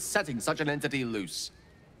apprentice in setting such an entity loose?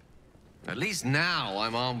 At least now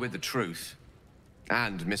I'm armed with the truth.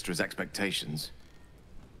 And Mistra's expectations.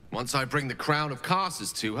 Once I bring the crown of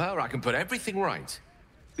Karsus to her, I can put everything right.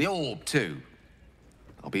 The orb, too.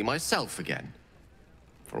 I'll be myself again.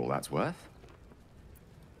 For all that's worth.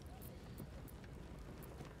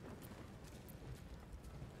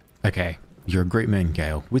 Okay, you're a great man,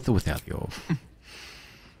 Gale, with or without the orb.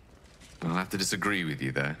 I'll have to disagree with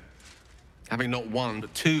you there. Having not one,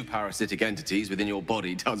 but two parasitic entities within your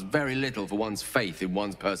body does very little for one's faith in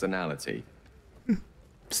one's personality.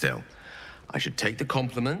 Still, I should take the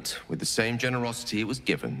compliment with the same generosity it was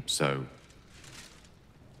given, so...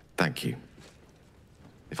 thank you.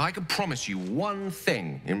 If I could promise you one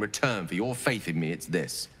thing in return for your faith in me, it's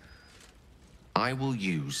this. I will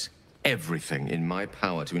use everything in my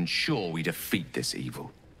power to ensure we defeat this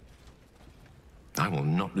evil. I will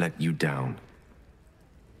not let you down.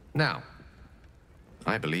 Now,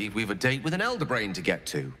 I believe we've a date with an Elder Brain to get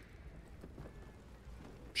to.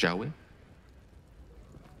 Shall we?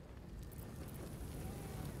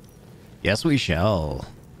 Yes, we shall.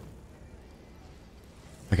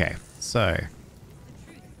 Okay, so...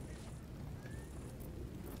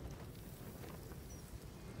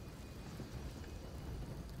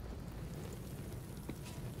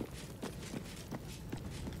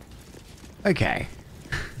 okay.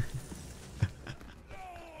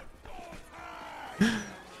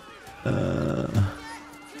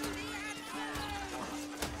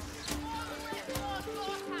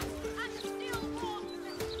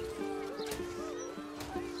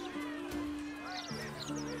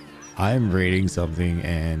 I'm reading something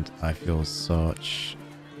and I feel such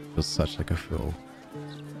like a fool.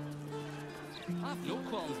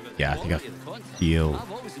 Yeah, I think I feel.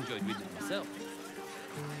 I've always enjoyed reading it myself.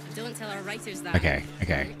 Don't tell our writers that. Okay.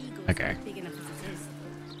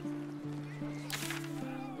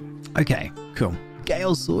 Okay, cool.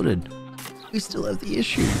 Gale sorted. We still have the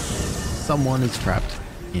issue. Someone is trapped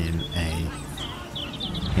in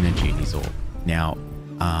a genie's orb. Now,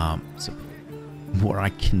 so what I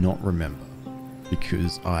cannot remember,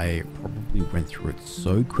 because I probably went through it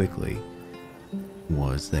so quickly,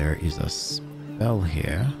 was there is a spell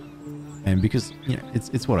here, and because, you know,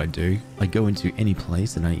 it's what I do. I go into any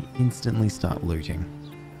place and I instantly start looting.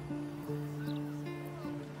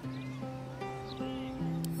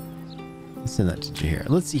 Let's send that to Jaheira.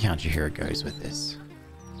 Let's see how Jaheira goes with this.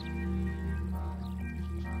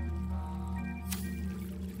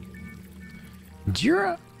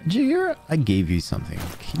 Jaheira, I gave you something.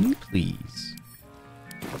 Can you please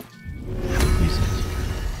use it?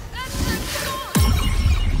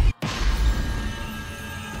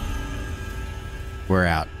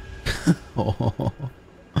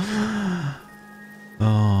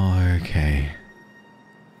 Oh, okay.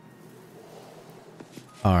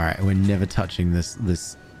 All right, we're never touching this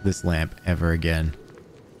lamp ever again.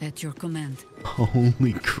 At your command.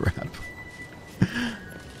 Holy crap.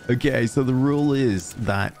 Okay, so the rule is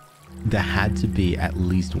that there had to be at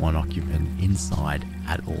least one occupant inside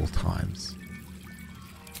at all times.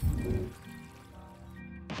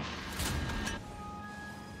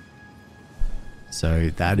 So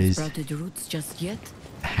that is Sprouted roots just yet?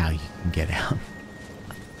 how you can get out.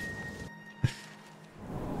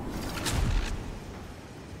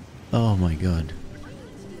 Oh my god.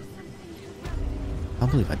 I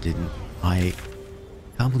can't believe I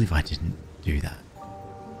can't believe I didn't do that.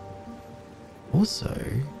 Also,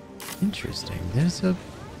 interesting, there's a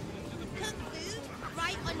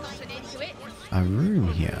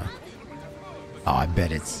room here. Oh, I bet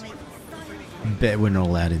we're not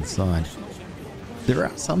allowed inside. There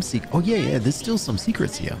are some oh yeah, there's still some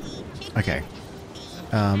secrets here. Okay.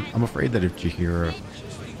 I'm afraid that if Jahira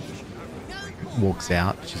walks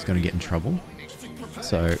out, she's going to get in trouble.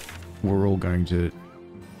 So we're all going to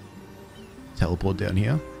teleport down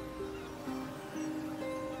here.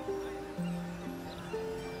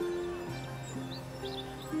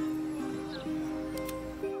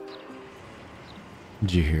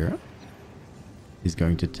 Jahira is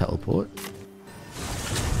going to teleport.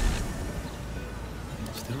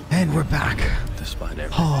 And we're back. Despite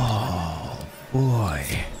everything. Oh boy.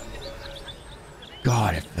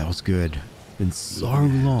 God, it feels good. Been so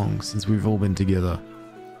long since we've all been together.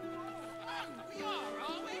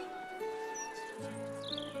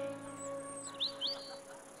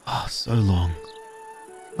 Oh, so long.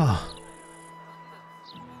 Oh.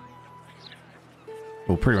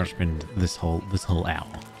 Well, pretty much been this whole hour.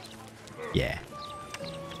 Yeah.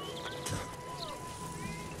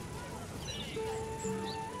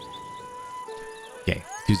 Okay,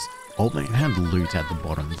 because Old Man had loot at the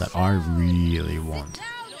bottom that I really want.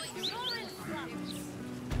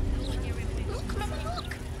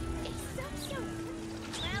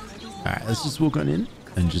 Alright, let's just walk on in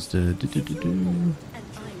and just I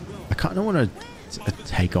kind of want to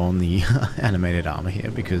take on the animated armor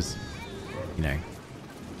here because, you know,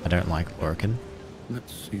 I don't like Lorcan.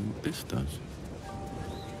 Let's see what this does.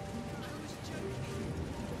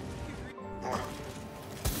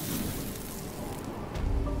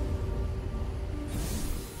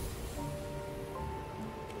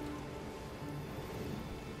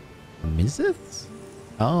 Mizith?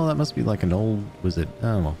 Oh, that must be like an old wizard.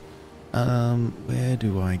 Oh well. Where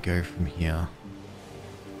do I go from here?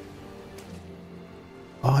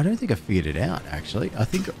 Oh, I don't think I figured it out, actually. I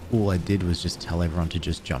think all I did was just tell everyone to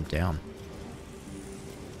just jump down.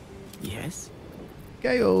 Yes?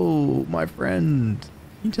 Gale, my friend. Can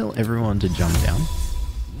you tell everyone to jump down?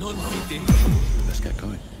 Let's get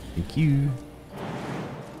going. Thank you.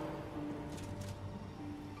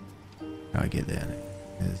 How do I get there?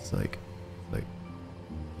 It's like,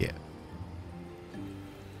 yeah.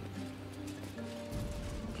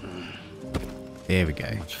 There we go.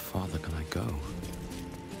 How much farther can I go?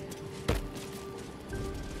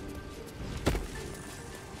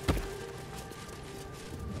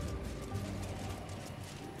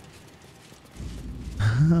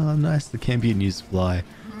 Oh, nice. The Cambion used fly.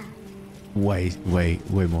 Way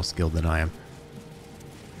more skilled than I am.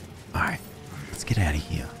 Alright. Let's get out of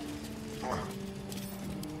here.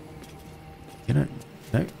 You know,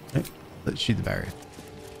 no. Let's shoot the barrier.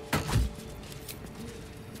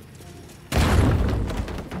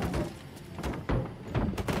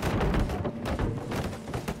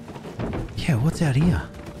 Yeah, what's out here?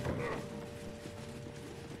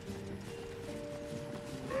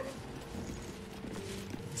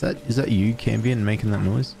 Is that you, Cambion, making that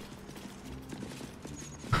noise?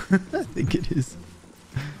 I think it is.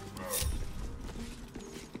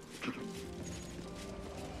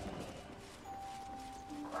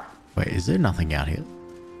 Wait, is there nothing out here?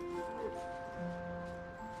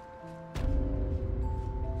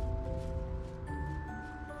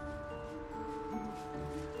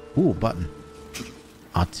 Ooh, button.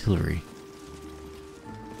 Artillery.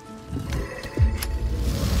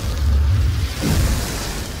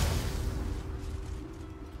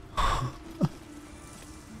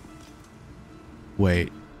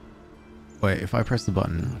 Wait, if I press the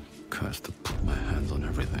button... Curse to put my hands on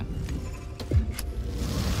everything.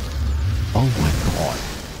 Oh my god.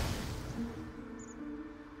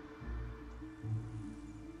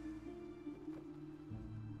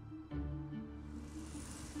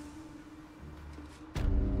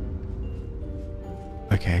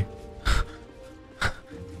 Okay.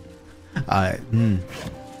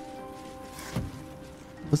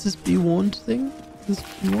 What's this be warned thing? This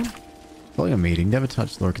be warned? Following a meeting, never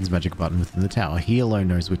touch Lorcan's magic button within the tower. He alone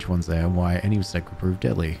knows which ones they are and why any mistake will prove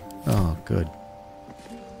deadly. Oh, good.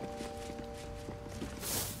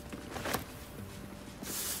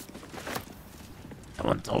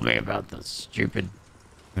 Someone told me about the stupid...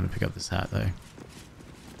 I'm gonna pick up this hat though.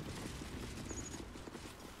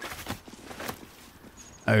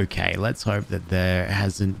 Okay, let's hope that there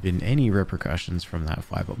hasn't been any repercussions from that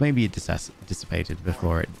fireball. Maybe it dissipated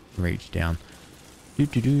before it reached down.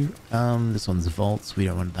 This one's vaults. We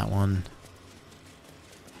don't want that one.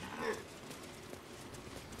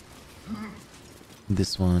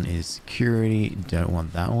 This one is security. Don't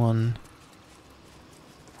want that one.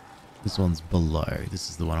 This one's below. This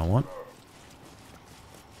is the one I want.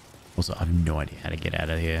 Also, I have no idea how to get out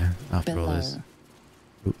of here after all this.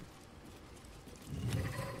 Ooh.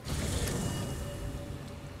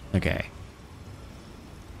 Okay.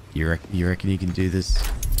 You reckon you can do this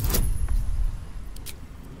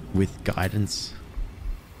with guidance?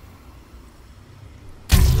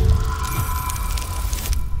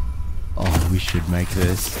 Oh, we should make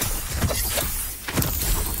this.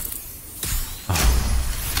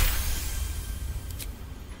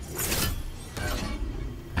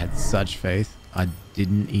 I had such faith, I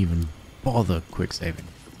didn't even bother quick saving.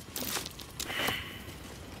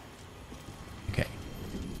 Okay.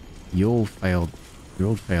 You all failed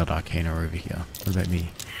Arcana over here. What about me?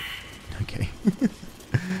 Okay.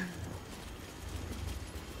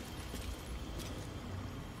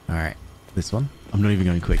 Alright, this one. I'm not even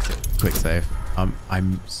going quick save.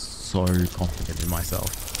 I'm so confident in myself.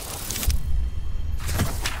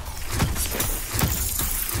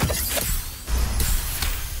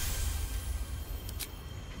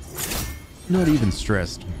 Not even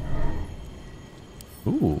stressed.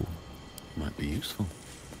 Ooh. Might be useful.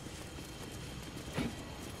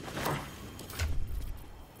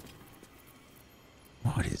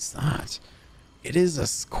 What is that? It is a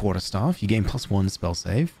quarterstaff. You gain +1 spell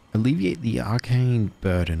save. Alleviate the arcane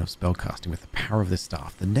burden of spellcasting with the power of this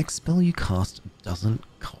staff. The next spell you cast doesn't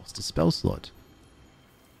cost a spell slot.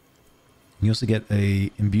 You also get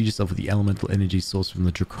imbue yourself with the elemental energy source from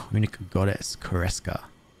the draconic goddess Koreska.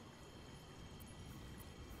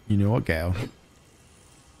 You know what, Gale?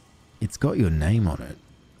 It's got your name on it.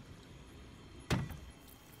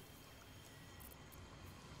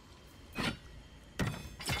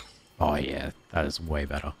 Oh yeah, that is way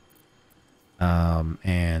better.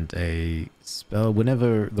 And a spell,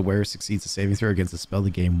 whenever the wearer succeeds a saving throw against a spell, they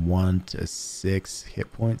gain 1 to 6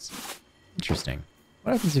 hit points. Interesting.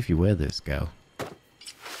 What happens if you wear this, Gale?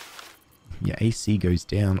 Your AC goes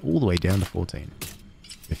down, all the way down to 14.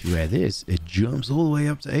 If you wear this, it jumps all the way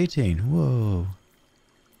up to 18. Whoa.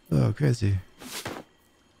 Oh, crazy.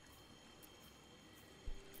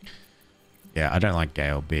 Yeah, I don't like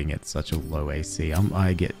Gale being at such a low AC.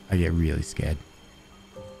 I get really scared.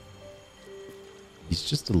 He's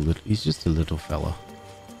just a little fella.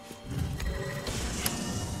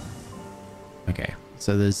 Okay,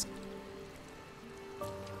 so there's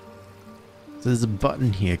a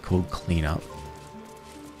button here called clean up.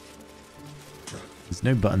 There's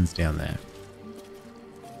no buttons down there.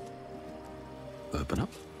 Open up.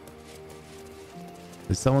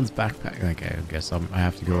 There's someone's backpack. Okay, I guess I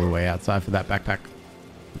have to go all the way outside for that backpack.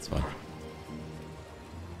 That's fine.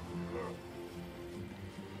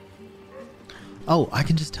 Oh, I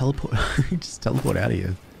can just teleport. Just teleport out of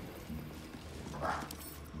here.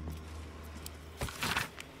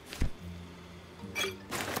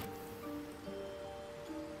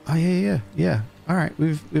 Oh yeah. All right,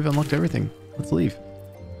 we've unlocked everything. Let's leave.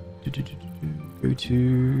 Go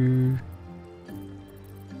to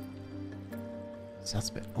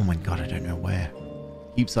Suspect. Oh my god, I don't know where.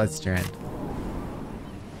 Keepside Strand.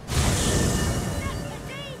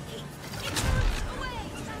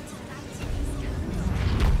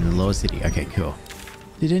 In the lower city. Okay, cool.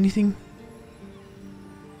 Did anything?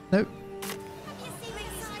 Nope.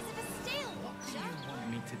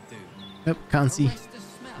 Nope, can't see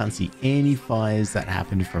any fires that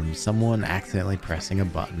happened from someone accidentally pressing a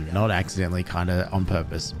button. Not accidentally, kind of on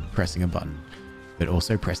purpose, pressing a button. But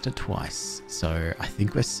also pressed it twice. So I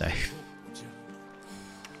think we're safe.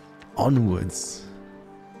 Onwards.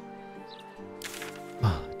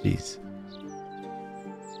 Oh, jeez.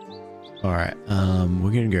 Alright,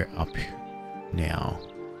 we're gonna go up now.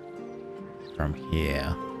 From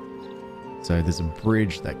here. So there's a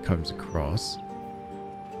bridge that comes across.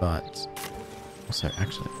 But also,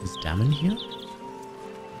 actually, is Damon here?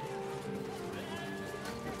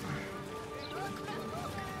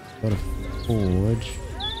 Got a forge.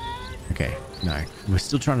 Okay, no. We're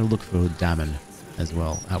still trying to look for Damon as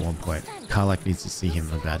well at one point. Karlach needs to see him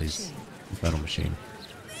about his infernal machine.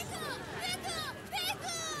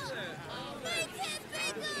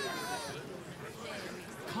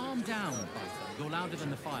 Calm down, Baldur. You're louder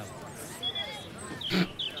than the fire.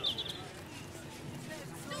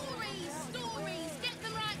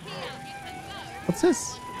 What's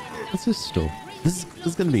this? What's this store? This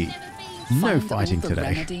is going to be no fighting all the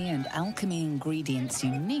today. remedy and alchemy ingredients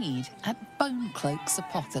you need at Bonecloak's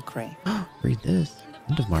apothecary. Read this.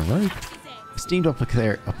 End of my road. Esteemed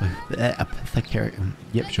apothecary.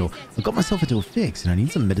 Yep, sure. I got myself into a fix and I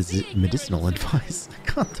need some medicinal advice. I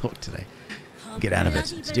can't talk today. Get out of it.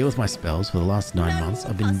 To deal with my spells for the last 9 months,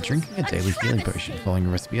 I've been drinking a daily healing potion following a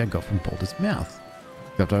recipe I got from Baldur's mouth.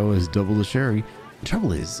 Except I always double the sherry. The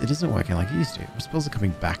trouble is, it isn't working like it used to. My spells are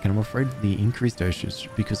coming back and I'm afraid of the increased dosage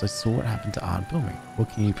because I saw what happened to Art Blooming.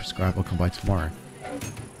 What can you prescribe? I'll come by tomorrow.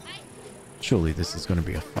 Surely this is going to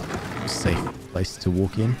be a fun, safe place to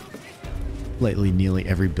walk in. Lately, nearly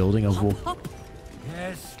every building I've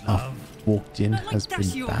walked in has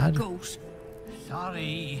been bad.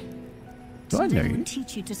 Sorry. Do I know you?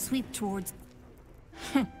 Teach you to sweep towards.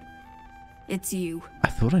 It's you. I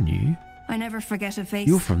thought I knew you. I never forget a face.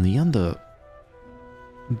 You're from the under.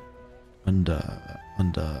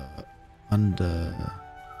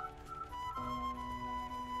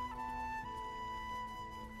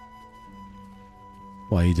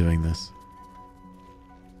 Why are you doing this?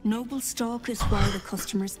 Noble stock is why the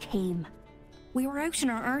customers came. We were out in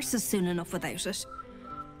our arses soon enough without it.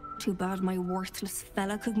 Too bad my worthless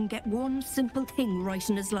fella couldn't get one simple thing right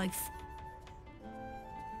in his life.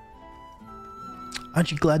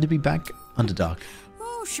 Aren't you glad to be back, Underdark?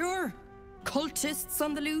 Oh, sure. Cultists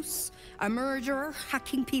on the loose, a murderer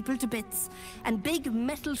hacking people to bits, and big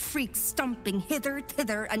metal freaks stomping hither,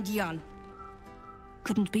 thither, and yon.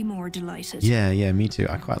 Couldn't be more delighted. Yeah, me too.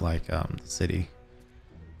 I quite like the city,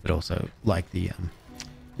 but also like the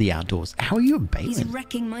outdoors. How are you a He's Balin?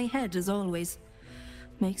 wrecking my head as always.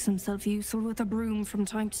 Makes himself useful with a broom from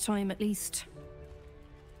time to time, at least.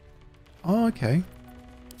 Oh, okay.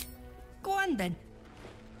 Go on then.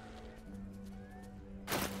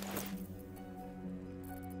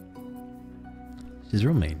 She's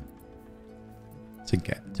real mean. To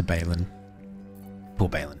get to Balin. Poor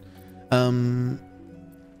Balin.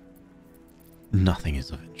 Nothing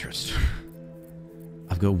is of interest.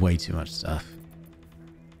 I've got way too much stuff.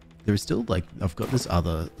 There is still, like, I've got this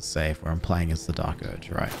other save where I'm playing as the Dark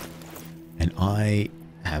Urge, right? And I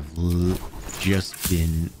have just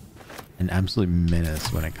been an absolute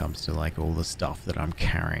menace when it comes to, like, all the stuff that I'm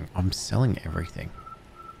carrying. I'm selling everything.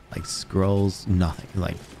 Like, scrolls, nothing.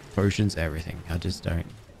 Like, potions, everything. I just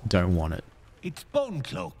don't want it. It's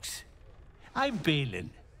Bonecloaks. I'm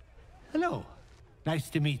Balin. Hello. Nice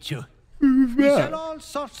to meet you. We sell all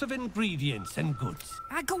sorts of ingredients and goods.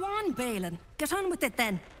 Go on, Balin. Get on with it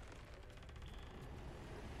then.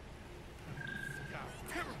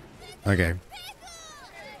 Okay.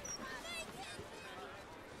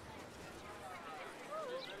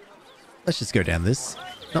 Let's just go down this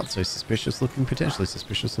not so suspicious looking, potentially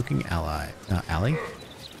suspicious looking alley. Alley.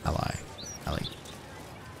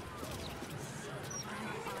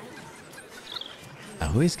 I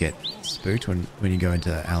always get spooked when you go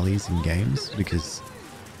into alleys in games because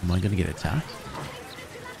am I going to get attacked?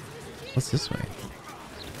 What's this way?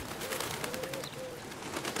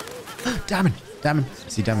 Damon! Damon! I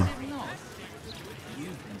see Damon.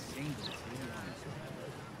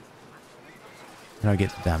 How do I get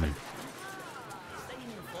to Damon?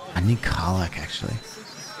 I need Karlach, actually.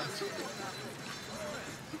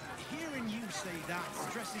 Hearing you say that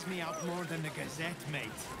stresses me out more than the Gazette, mate.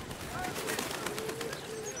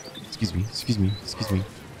 Excuse me.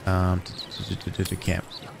 To camp.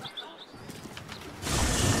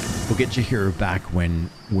 We'll get your hero back when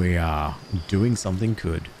we are doing something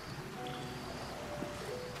good.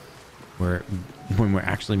 When we're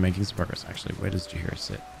actually making some progress. Actually, where does Jahira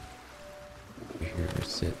sit? Jahira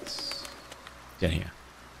sits down here.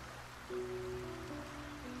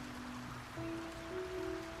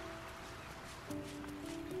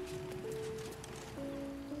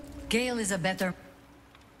 Gale is a better...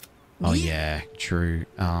 Oh yeah, true.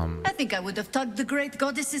 I think I would have tugged the great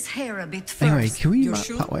goddess's hair a bit first. Anyway, can we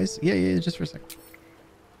sure? part ways? Yeah, just for a sec.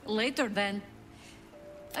 Later then.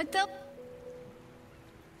 I tell...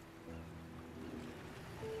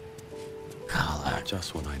 Karlach.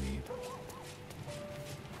 Just what I need.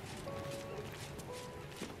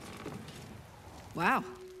 Wow.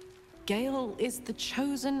 Gale is the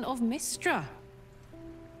chosen of Mystra.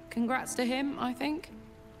 Congrats to him, I think.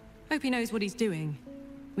 Hope he knows what he's doing.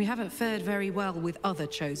 We haven't fared very well with other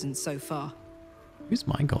chosen so far. Who's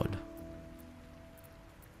my god?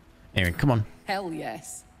 Anyway, come on. Hell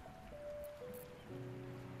yes.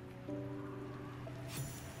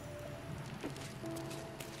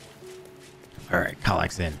 All right,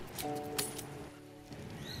 Karlach's in.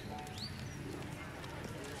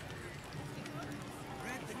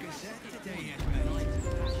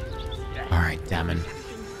 All right, Damon.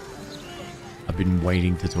 I've been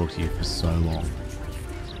waiting to talk to you for so long.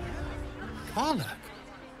 Karlach,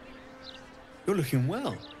 you're looking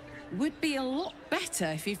well. Would be a lot better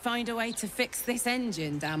if you'd find a way to fix this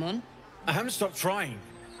engine, Damon. I haven't stopped trying,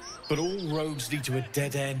 but all roads lead to a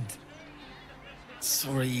dead end.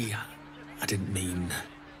 Sorry, I didn't mean...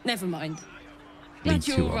 Never mind. Glad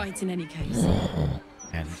you're all right in any case.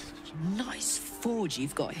 And Nice forge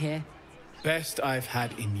you've got here. Best I've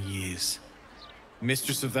had in years.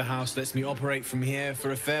 Mistress of the house lets me operate from here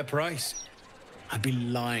for a fair price. I'd be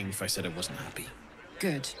lying if I said I wasn't happy.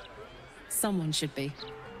 Good. Someone should be.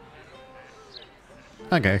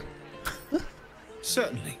 okay.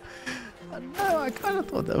 Certainly. No, I kind of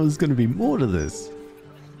thought there was going to be more to this.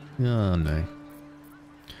 Oh, no.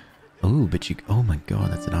 Oh, but you... Oh, my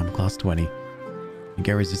God. That's an armor class 20. You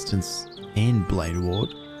get resistance and blade award.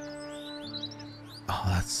 Oh,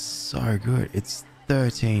 that's so good. It's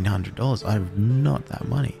 $1,300. I have not that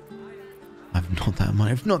money. I've not that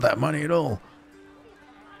money. I've not that money at all.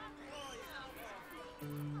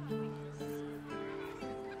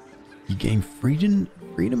 You gain freedom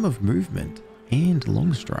of movement and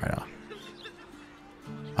long strider.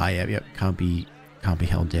 Ah, yep. Can't be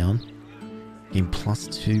held down. Gain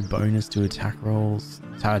 +2 bonus to attack rolls,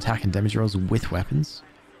 to attack and damage rolls with weapons.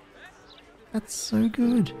 That's so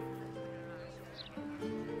good.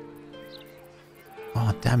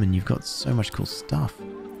 Oh, damn it, you've got so much cool stuff.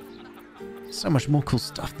 So much more cool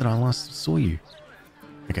stuff than I last saw you.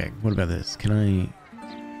 Okay, what about this? Can I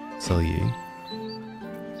sell you?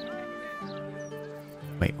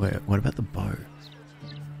 Wait, what about the bow?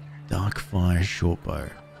 Dark Fire short bow.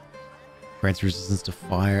 Grants resistance to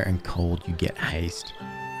fire and cold. You get haste.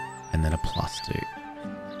 And then a +2.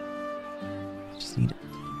 Just need it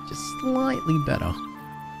just slightly better.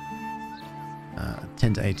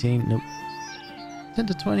 10 to 18. Nope. 10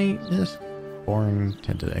 to 20. Yes. Boring.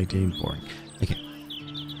 10 to 18. Boring. Okay.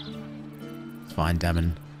 It's fine,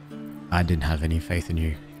 Damon. I didn't have any faith in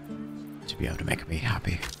you to be able to make me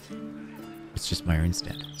happy. It's just my own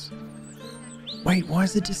standards. Wait, why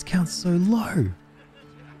is the discount so low?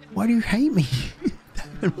 Why do you hate me?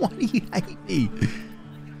 Why do you hate me?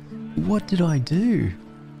 What did I do?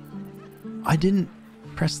 I didn't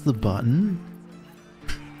press the button.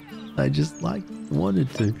 I just wanted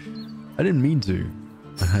to. I didn't mean to.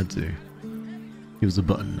 I had to. It was a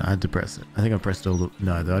button. I had to press it. I think I pressed all the...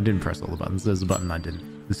 No, I didn't press all the buttons. There's a button I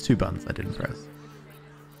didn't. There's 2 buttons I didn't press.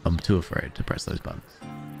 I'm too afraid to press those buttons.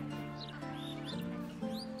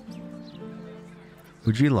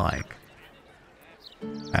 Would you like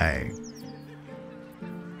a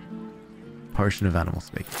potion of animal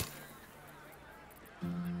speak?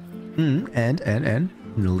 And an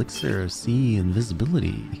elixir of sea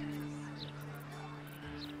invisibility.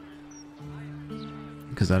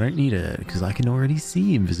 Because I don't need it, because I can already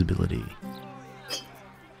see invisibility.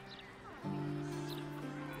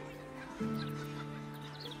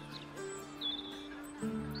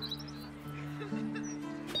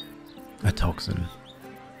 A toxin.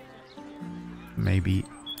 Maybe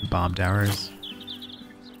barbed arrows.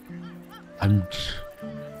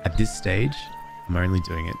 At this stage, I'm only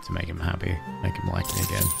doing it to make him happy, make him like me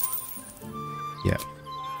again. Yep.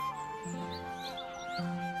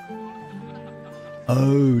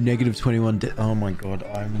 Oh, -21. Oh my god,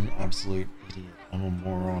 I'm an absolute idiot. I'm a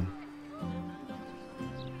moron.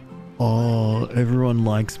 Oh, everyone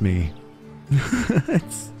likes me.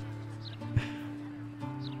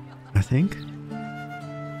 I think.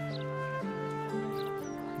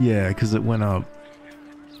 Yeah, because it went up.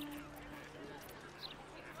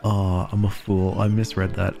 Oh, I'm a fool. I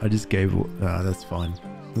misread that. I just gave... that's fine.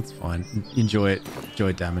 That's fine. Enjoy it. Enjoy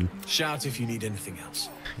it, Damon. Shout if you need anything else.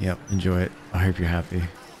 Yep, enjoy it. I hope you're happy.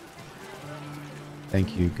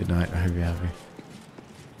 Thank you. Good night. I hope you're happy.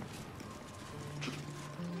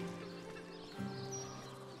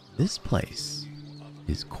 This place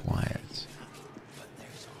is quiet.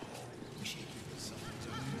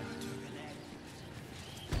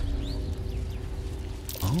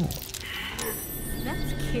 Oh.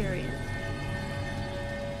 That's curious.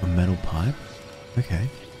 A metal pipe? Okay.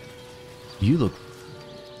 You look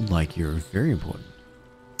like you're very important.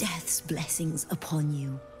 Death's blessings upon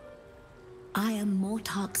you. I am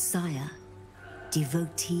Mortark's sire,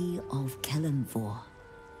 devotee of Kellenvor.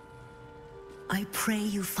 I pray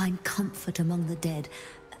you find comfort among the dead,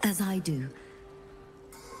 as I do.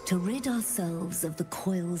 To rid ourselves of the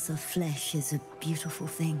coils of flesh is a beautiful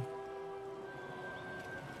thing.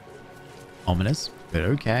 Ominous, but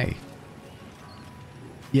okay.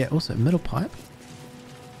 Yeah, also metal pipe.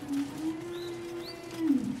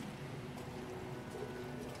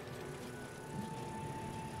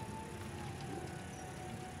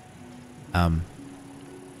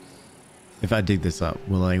 If I dig this up,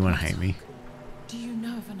 will anyone hate me? Do you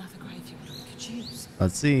know of another graveyard we could use?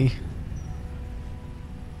 Let's see.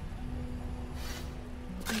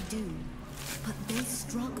 I do, but they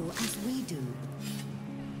struggle as we do.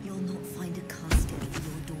 You'll not find a casket for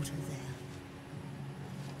your daughter there.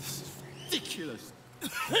 Ridiculous.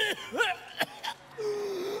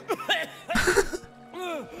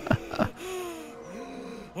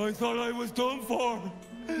 I thought I was done for.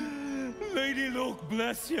 Lady Luck,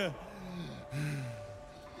 bless you.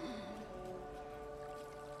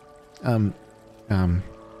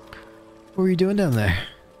 What were you doing down there?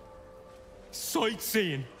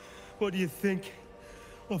 Sightseeing. What do you think?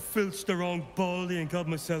 I filched the wrong baldy and got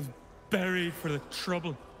myself buried for the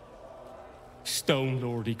trouble. Stone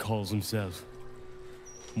Lord, he calls himself.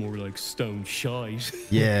 More like Stone Shite.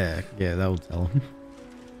 Yeah, that will tell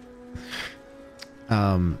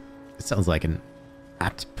him. It sounds like an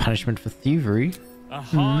apt punishment for thievery. A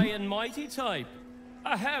high and mighty type.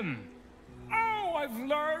 Ahem. Oh, I've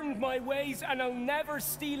learned my ways and I'll never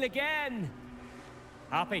steal again.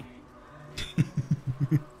 Happy.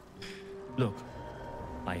 Look,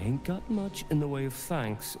 I ain't got much in the way of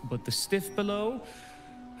thanks, but the stiff below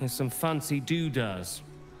has some fancy doodads.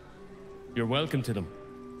 You're welcome to them.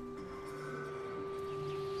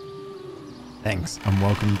 Thanks. I'm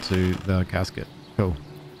welcome to the casket. Cool.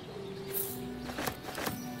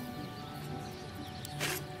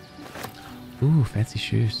 Ooh, fancy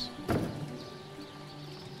shoes.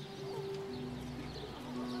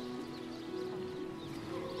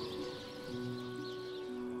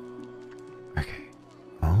 Okay.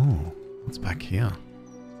 Oh, what's back here?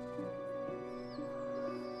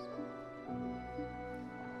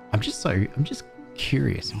 I'm just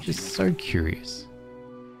curious. I'm just so curious.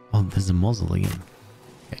 Oh, there's a mausoleum.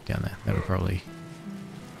 Okay, down there. That would probably...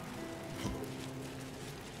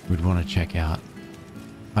 we'd want to check out.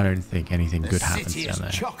 I don't think anything good happens down there. The city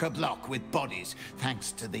is chock-a-block with bodies,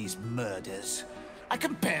 thanks to these murders. I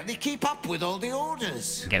can barely keep up with all the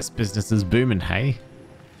orders. Guess business is booming, hey?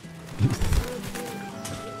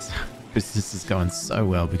 Business is going so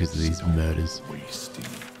well because of these murders.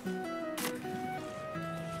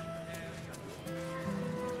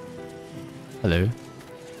 Hello.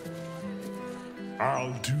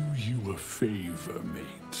 I'll do you a favor,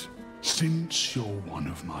 mate. Since you're one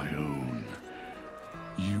of my own,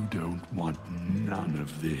 you don't want none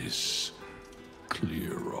of this.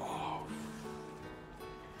 Clear off.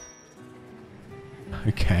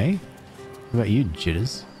 Okay. What about you,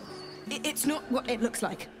 Jitters? It's not what it looks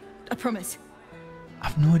like. I promise.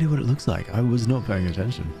 I've no idea what it looks like. I was not paying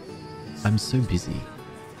attention. I'm so busy.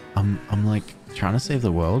 I'm like trying to save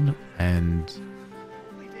the world and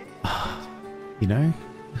you know,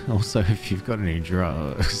 also if you've got any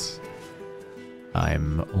drugs,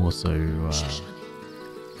 I'm also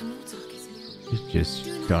just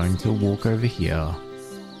going to walk over here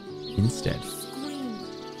instead.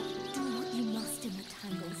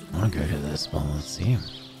 I want to go to this one. Let's see.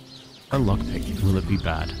 A lockpick. Will it be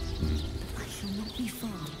bad?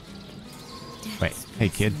 Wait, hey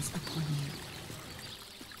kid.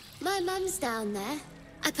 My mum's down there.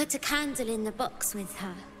 I put a candle in the box with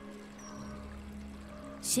her.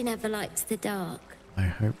 She never liked the dark. I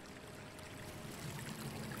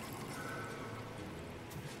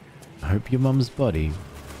hope your mum's body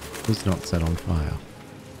was not set on fire.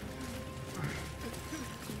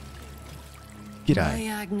 G'day. My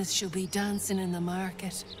Agnes shall be dancing in the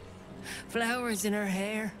market. Flowers in her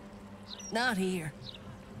hair. Not here.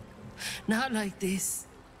 Not like this.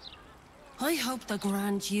 I hope the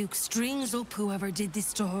Grand Duke strings up whoever did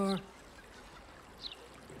this to her.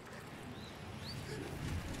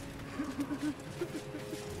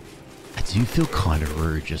 I do feel kind of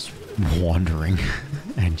rude just wandering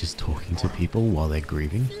and just talking to people while they're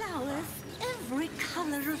grieving. Flowers, every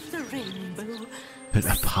color of the rainbow. But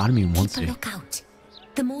a part of me wants Keep a to. look out.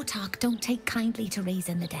 The Mortark don't take kindly to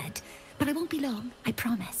raising the dead. But I won't be long, I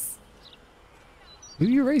promise. Who are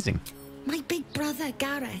you raising? My big brother,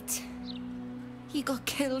 Garrett. He got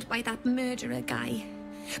killed by that murderer guy.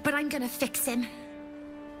 But I'm gonna fix him.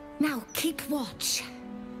 Now, keep watch.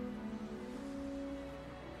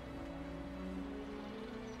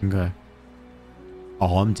 Okay.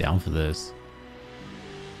 Oh, I'm down for this.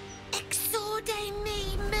 Exorde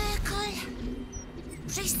me, Merkel.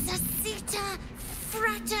 Resuscita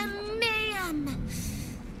frater meum,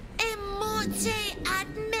 immorte ad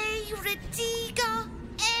me redigo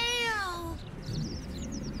eo.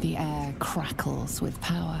 The air crackles with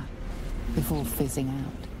power before fizzing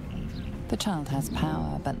out. The child has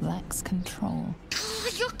power but lacks control.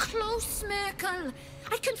 You're close, Merkel.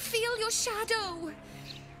 I can feel your shadow.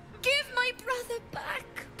 Give my brother back,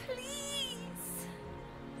 please.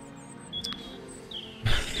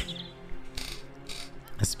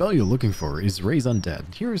 The spell you're looking for is Raise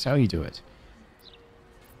Undead. Here's how you do it.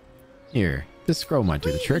 Here, this scroll might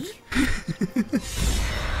do the trick.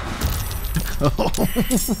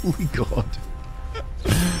 Holy God.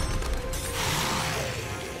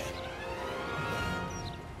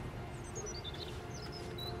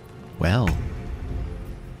 Well.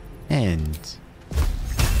 And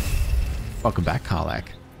welcome back, Karlach.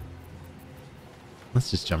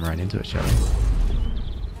 Let's just jump right into it, shall we?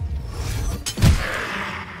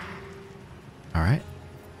 Alright.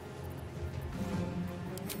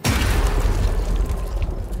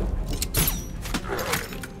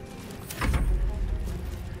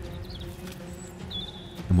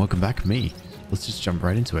 And welcome back, me. Let's just jump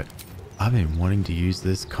right into it. I've been wanting to use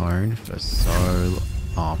this cone for so long.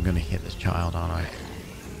 Oh, I'm gonna hit this child, aren't I?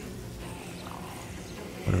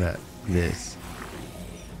 What about this?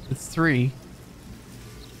 It's 3.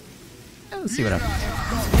 Let's see what happens.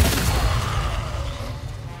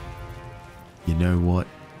 You know what?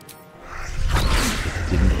 It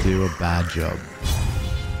didn't do a bad job.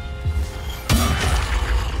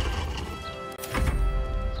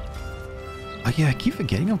 Oh yeah, I keep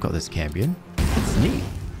forgetting I've got this campion. It's neat.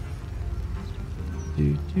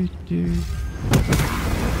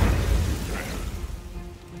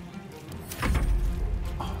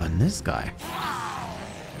 Oh, and this guy.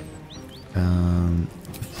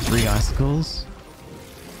 3 icicles.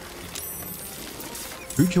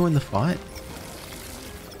 Who joined the fight?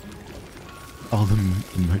 Oh, the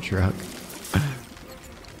Motrak.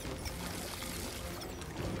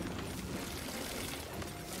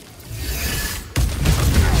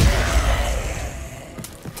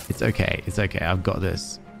 It's okay. It's okay. I've got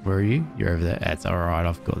this. Where are you? You're over there. That's alright.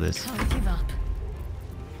 I've got this. Can't give up.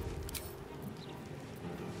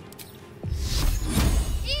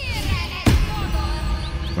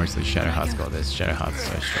 Mostly Shadowheart's got this. Shadowheart's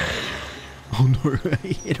so strong. Oh no, I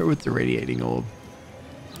hit her with the radiating orb.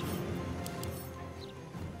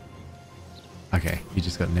 Okay, you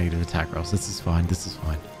just got negative attack rolls. This is fine. This is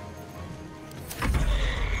fine.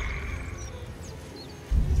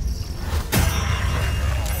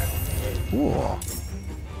 Whoa.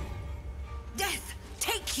 Death,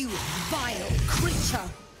 take you, vile creature.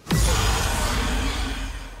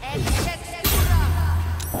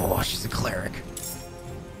 Oh, she's a cleric.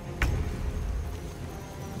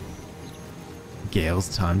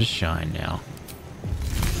 Gale's time to shine now.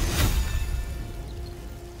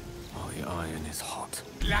 Oh, the iron is hot.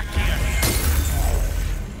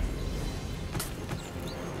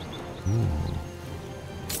 Ooh.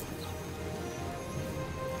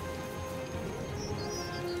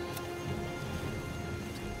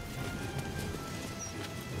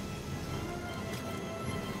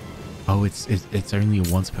 Oh, it's only a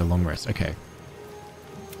once per long rest. Okay.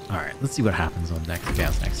 All right. Let's see what happens on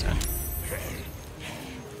Gale's next turn.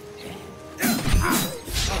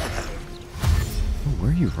 Oh,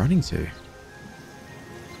 where are you running to?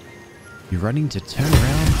 You're running to turn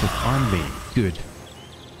around to find me. Good.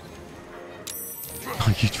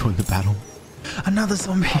 Oh, you joined the battle. Another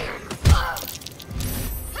zombie.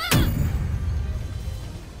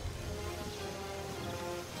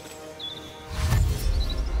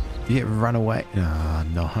 Yeah, run away. Oh,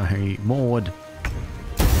 no. Maud.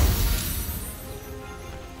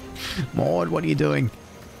 Maud, what are you doing?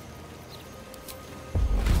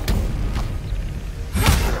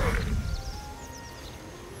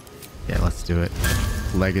 Yeah, let's do it.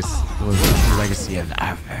 Legacy of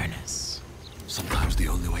Avernus. Sometimes the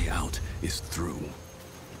only way out is through.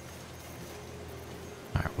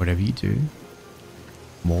 Alright, whatever you do.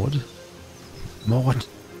 Maud. Maud.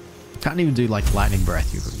 Can't even do like lightning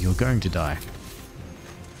breath. You're going to die.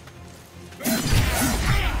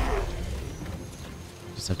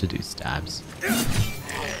 Just have to do stabs.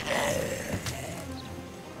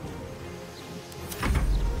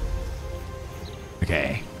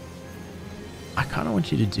 Okay. I kind of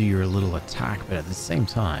want you to do your little attack, but at the same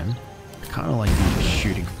time, I kind of like you just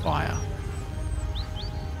shooting fire.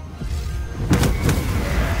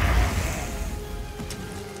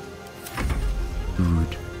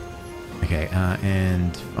 Good. Okay,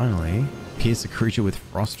 and finally, pierce a creature with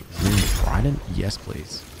frost rune trident. Yes,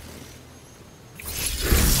 please.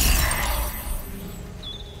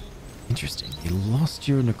 Interesting. You lost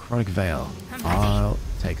your necrotic veil. I'll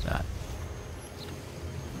take that.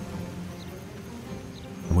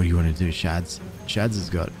 And what do you want to do, Shads? Shads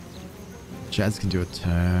can do a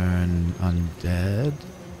turn undead.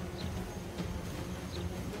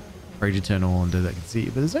 Rage eternal undead that can see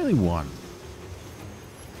you, but there's only one.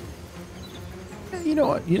 You know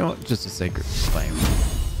what? Just a sacred flame.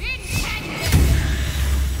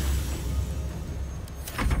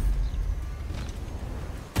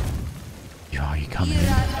 Yo, you coming in?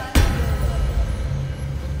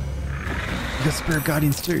 You got Spirit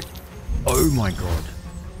Guardians too. Oh my god.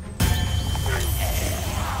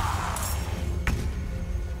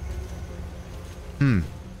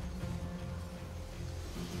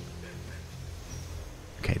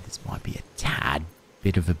 Okay, this might be a tad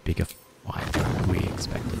bit of a bigger fight than we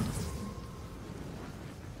expected.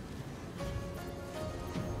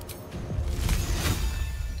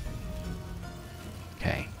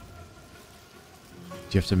 Okay. Do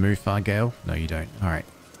you have to move far, Gale? No, you don't. Alright.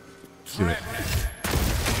 Do it.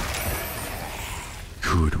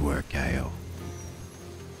 Good work, Gale.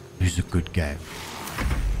 Who's a good Gale?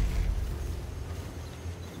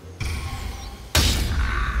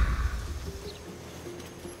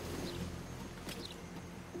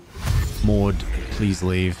 Maud, please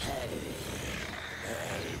leave.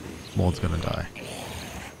 Maud's gonna die.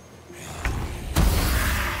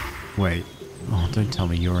 Wait. Oh, don't tell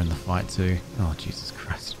me you're in the fight too. Oh, Jesus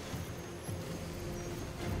Christ.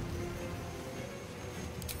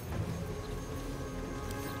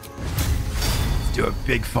 Let's do a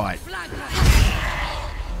big fight.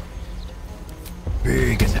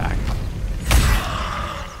 Big attack.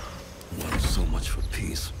 Well, so much for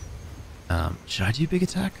peace. Should I do big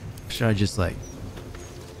attack? Or should I just like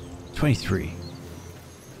 23?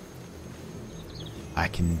 I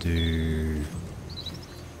can do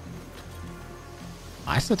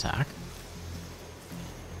ice attack.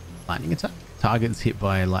 Lightning attack. Targets hit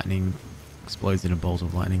by lightning explodes in a bolt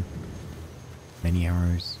of lightning. Many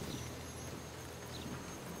arrows.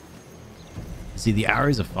 See, the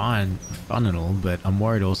arrows are fun and all, but I'm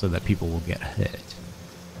worried also that people will get hurt.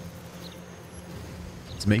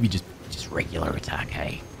 So maybe just regular attack,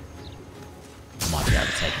 hey? I might be able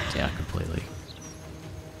to take him down completely.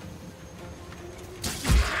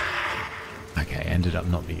 Okay, ended up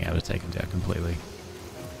not being able to take him down completely.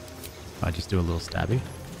 I just do a little stabby.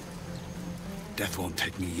 Death won't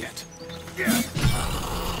take me yet.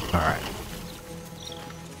 Alright.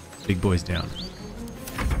 Big boy's down.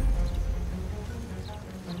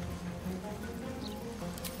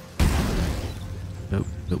 Nope,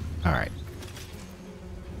 nope. Alright.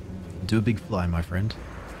 Do a big fly, my friend.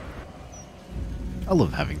 I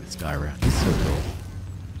love having this guy around. He's so cool.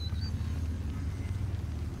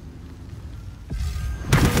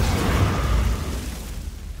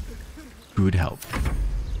 Good help.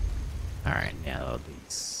 Alright, now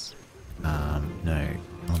these... no.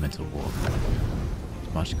 Elemental Warp.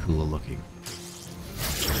 Much cooler looking.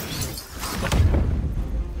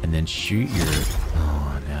 And then shoot your...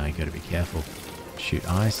 Oh, now you gotta be careful. Shoot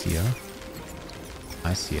ice here.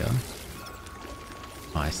 Ice here.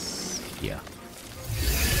 Ice here.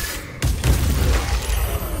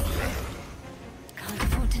 Can't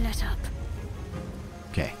afford to let up.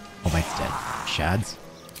 Okay, all mate's dead. Shads,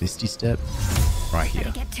 Misty Step, right here.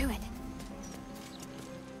 Better get to it.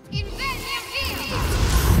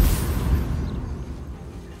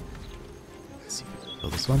 Let's see if we can kill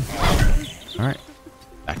this one. Alright,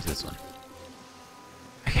 back to this one.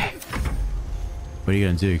 Okay. What are you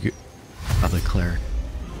gonna do, other cleric?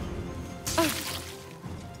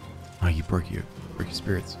 Oh, you broke your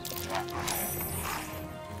spirits.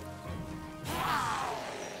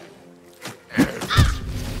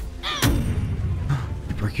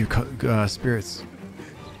 You broke your spirits.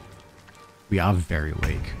 We are very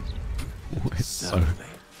weak. So,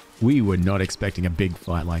 we were not expecting a big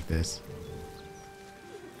fight like this.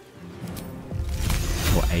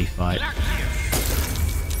 Or a fight.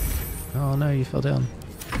 Oh no, you fell down.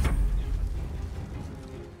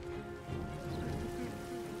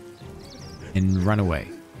 And run away.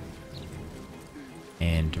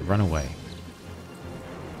 And run away.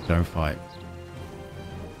 Don't fight.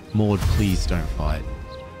 Maud, please don't fight.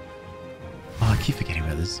 Oh, I keep forgetting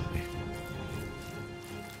about this zombie.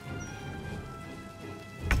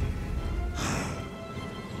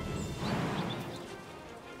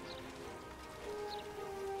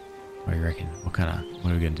 What do you reckon? What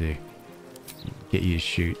are we gonna do? Get you to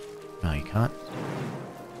shoot. No, you can't.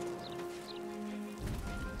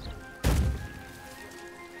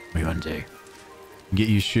 What do you want to do? Get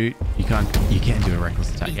you to shoot. You can't do a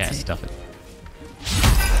reckless attack. Yeah, stuff it.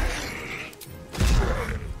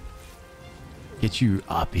 Get you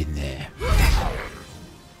up in there.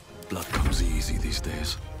 Blood comes easy these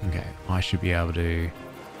days. Okay, I should be able to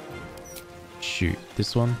shoot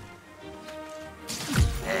this one.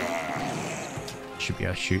 Should be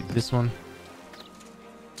able to shoot this one.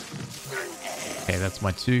 Okay, that's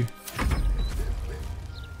my 2.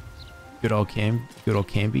 Good old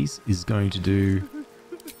Cambies is going to do.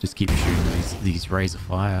 Just keep shooting these rays of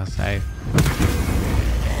fire. Hey.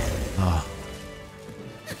 Oh.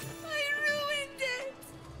 I ruined it.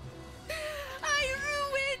 I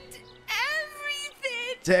ruined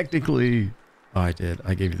everything. Technically, I did.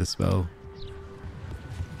 I gave you the spell.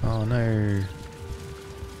 Oh no.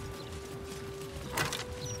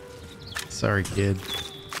 Sorry, kid.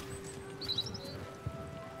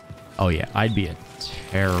 Oh yeah, I'd be a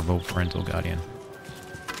terrible parental guardian.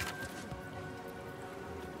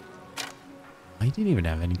 I didn't even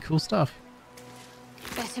have any cool stuff.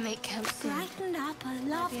 Better make camp soon. Brighten up a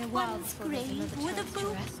loved one's grave with a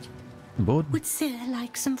book. Bored? Would Sarah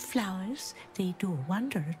like some flowers? They do a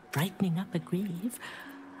wonder at brightening up a grave.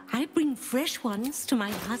 I bring fresh ones to my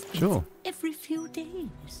husband Sure. every few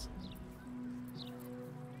days.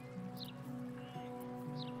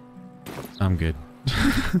 I'm good.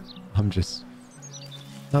 I'm just...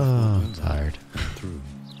 Oh, I'm tired.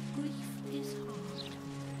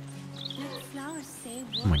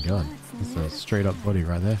 Oh my god. That's a straight up body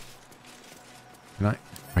right there. Can I...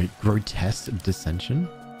 Wait, grotesque dissension?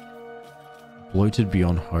 Bloated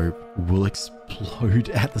beyond hope. Will explode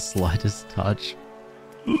at the slightest touch.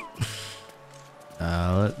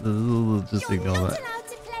 Let's just ignore that. Allowed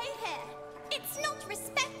to play here. It's not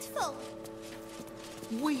respectful.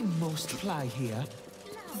 We must play here.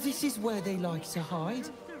 This is where they like to hide.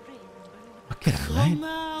 Okay, Come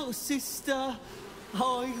out, sister.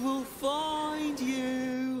 I will find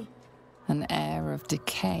you. An air of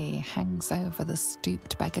decay hangs over the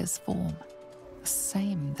stooped beggar's form, the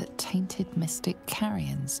same that tainted mystic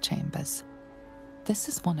Carrion's chambers. This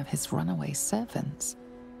is one of his runaway servants.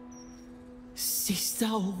 Sister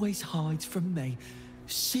always hides from me.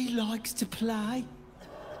 She likes to play.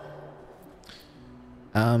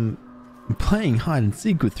 Playing hide and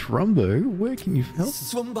seek with Thrumbo. Where can you help?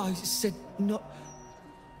 Thrumbo said not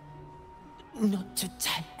to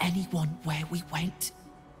tell anyone where we went.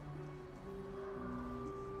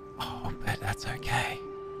 Oh, but that's okay.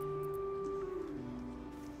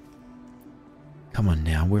 Come on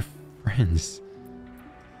now, we're friends.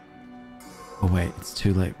 Oh wait, it's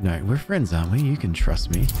too late. No, we're friends, aren't we? You can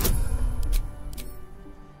trust me.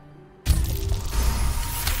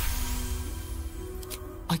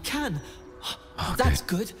 I can. Oh, that's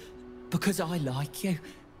good. Because I like you.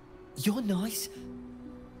 You're nice.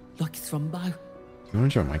 Like Thrumbo. You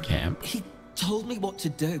want to join my camp? He told me what to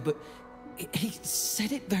do, but he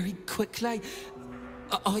said it very quickly.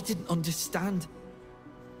 I didn't understand.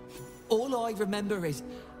 All I remember is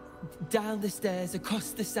down the stairs,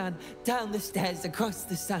 across the sand, down the stairs, across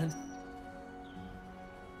the sand.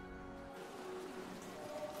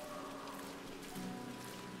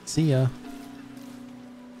 See ya.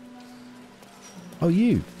 Oh,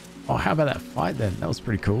 you. Oh, how about that fight then? That was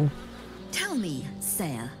pretty cool. Tell me,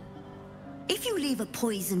 Sarah, if you leave a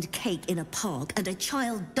poisoned cake in a park and a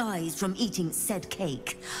child dies from eating said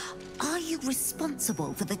cake, are you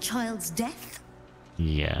responsible for the child's death?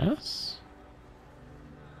 Yes.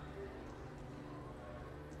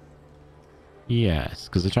 Yes,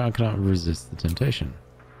 because the child cannot resist the temptation.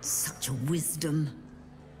 Such a wisdom.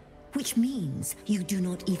 Which means you do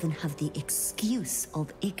not even have the excuse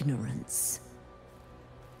of ignorance.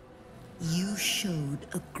 You showed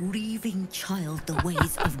a grieving child the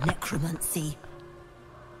ways of necromancy.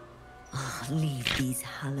 Leave these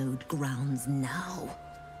hallowed grounds now.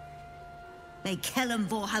 May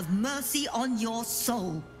Kellamvor have mercy on your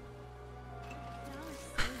soul.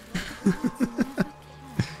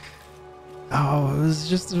 Oh, it was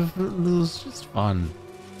just fun.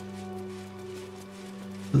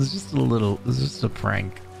 It was just a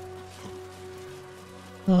prank.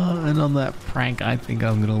 And on that prank, I think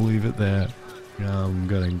I'm gonna leave it there. I'm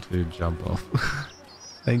going to jump off.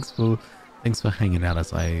 Thanks for hanging out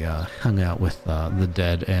as I hung out with the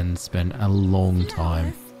dead and spent a long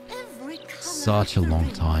time, such a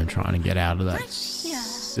long time trying to get out of that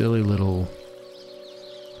silly little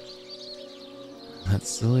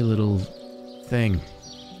thing.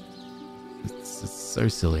 It's so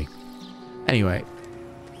silly. Anyway,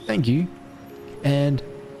 thank you and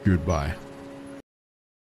goodbye.